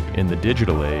creativity in the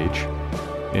digital age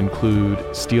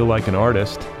include Steal Like an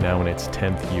Artist, now in its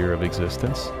 10th year of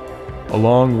existence,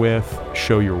 along with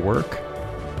Show Your Work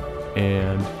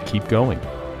and Keep Going.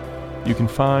 You can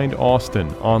find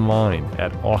Austin online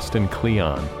at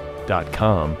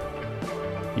austinkleon.com.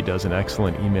 He does an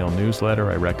excellent email newsletter.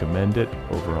 I recommend it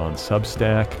over on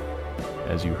Substack,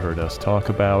 as you heard us talk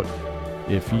about.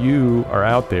 If you are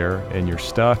out there and you're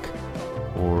stuck,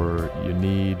 or you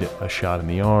need a shot in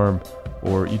the arm,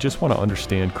 or you just want to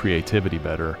understand creativity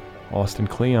better, Austin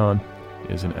Kleon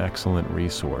is an excellent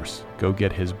resource. Go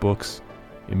get his books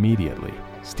immediately.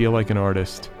 Steal Like an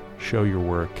Artist, Show Your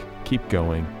Work, Keep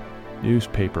Going,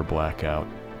 Newspaper Blackout,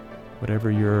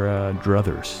 whatever your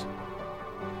druthers.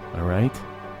 All right?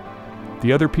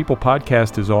 The Other People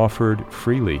podcast is offered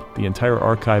freely. The entire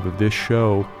archive of this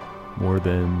show, more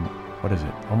than,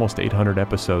 almost 800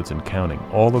 episodes and counting,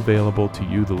 all available to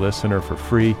you, the listener, for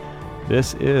free.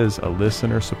 This is a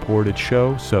listener-supported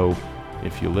show, so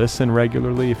if you listen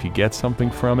regularly, if you get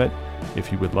something from it,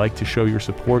 if you would like to show your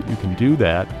support, you can do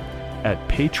that at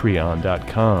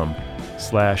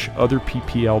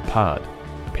patreon.com/otherpplpod.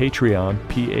 Patreon,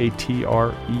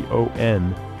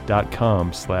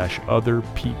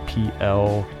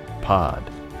 patreon.com/otherpplpod.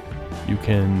 You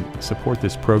can support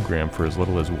this program for as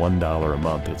little as $1 a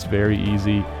month. It's very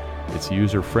easy. It's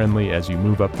user-friendly. As you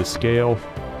move up the scale,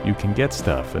 you can get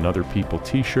stuff, an Other People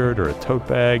t-shirt or a tote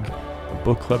bag, a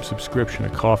book club subscription, a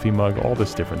coffee mug, all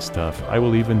this different stuff. I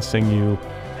will even sing you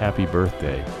happy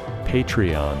birthday.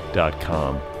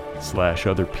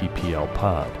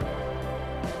 Patreon.com/otherpplpod.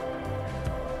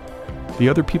 The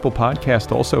Other People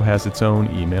podcast also has its own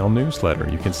email newsletter.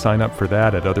 You can sign up for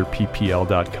that at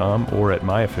otherppl.com or at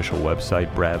my official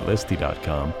website,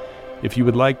 bradlisty.com. If you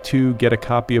would like to get a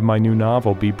copy of my new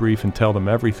novel, Be Brief and Tell Them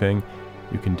Everything,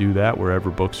 you can do that wherever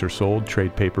books are sold,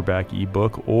 trade paperback,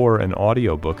 ebook, or an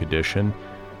audiobook edition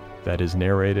that is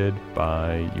narrated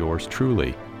by yours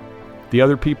truly. The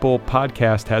Other People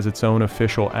podcast has its own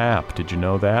official app. Did you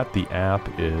know that? The app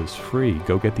is free.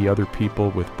 Go get the Other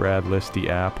People with Brad Listy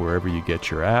app wherever you get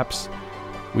your apps.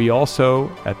 We also,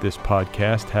 at this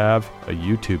podcast, have a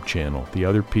YouTube channel, the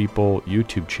Other People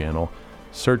YouTube channel.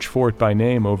 Search for it by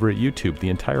name over at YouTube. The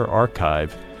entire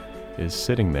archive is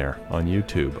sitting there on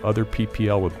YouTube. Other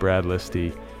PPL with Brad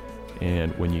Listy.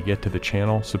 And when you get to the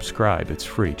channel, subscribe. It's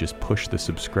free. Just push the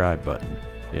subscribe button.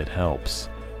 It helps.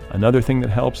 Another thing that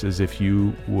helps is if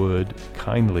you would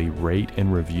kindly rate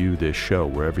and review this show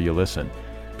wherever you listen,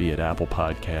 be it Apple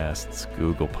Podcasts,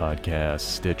 Google Podcasts,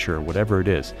 Stitcher, whatever it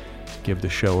is. Give the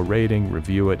show a rating,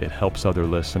 review it. It helps other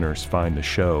listeners find the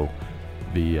show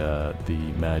via the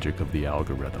magic of the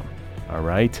algorithm. All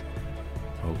right?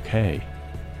 Okay.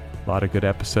 A lot of good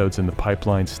episodes in the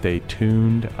pipeline. Stay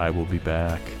tuned. I will be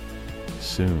back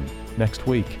soon, next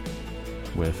week,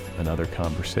 with another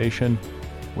conversation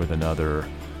with another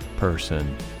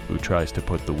person who tries to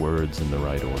put the words in the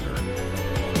right order.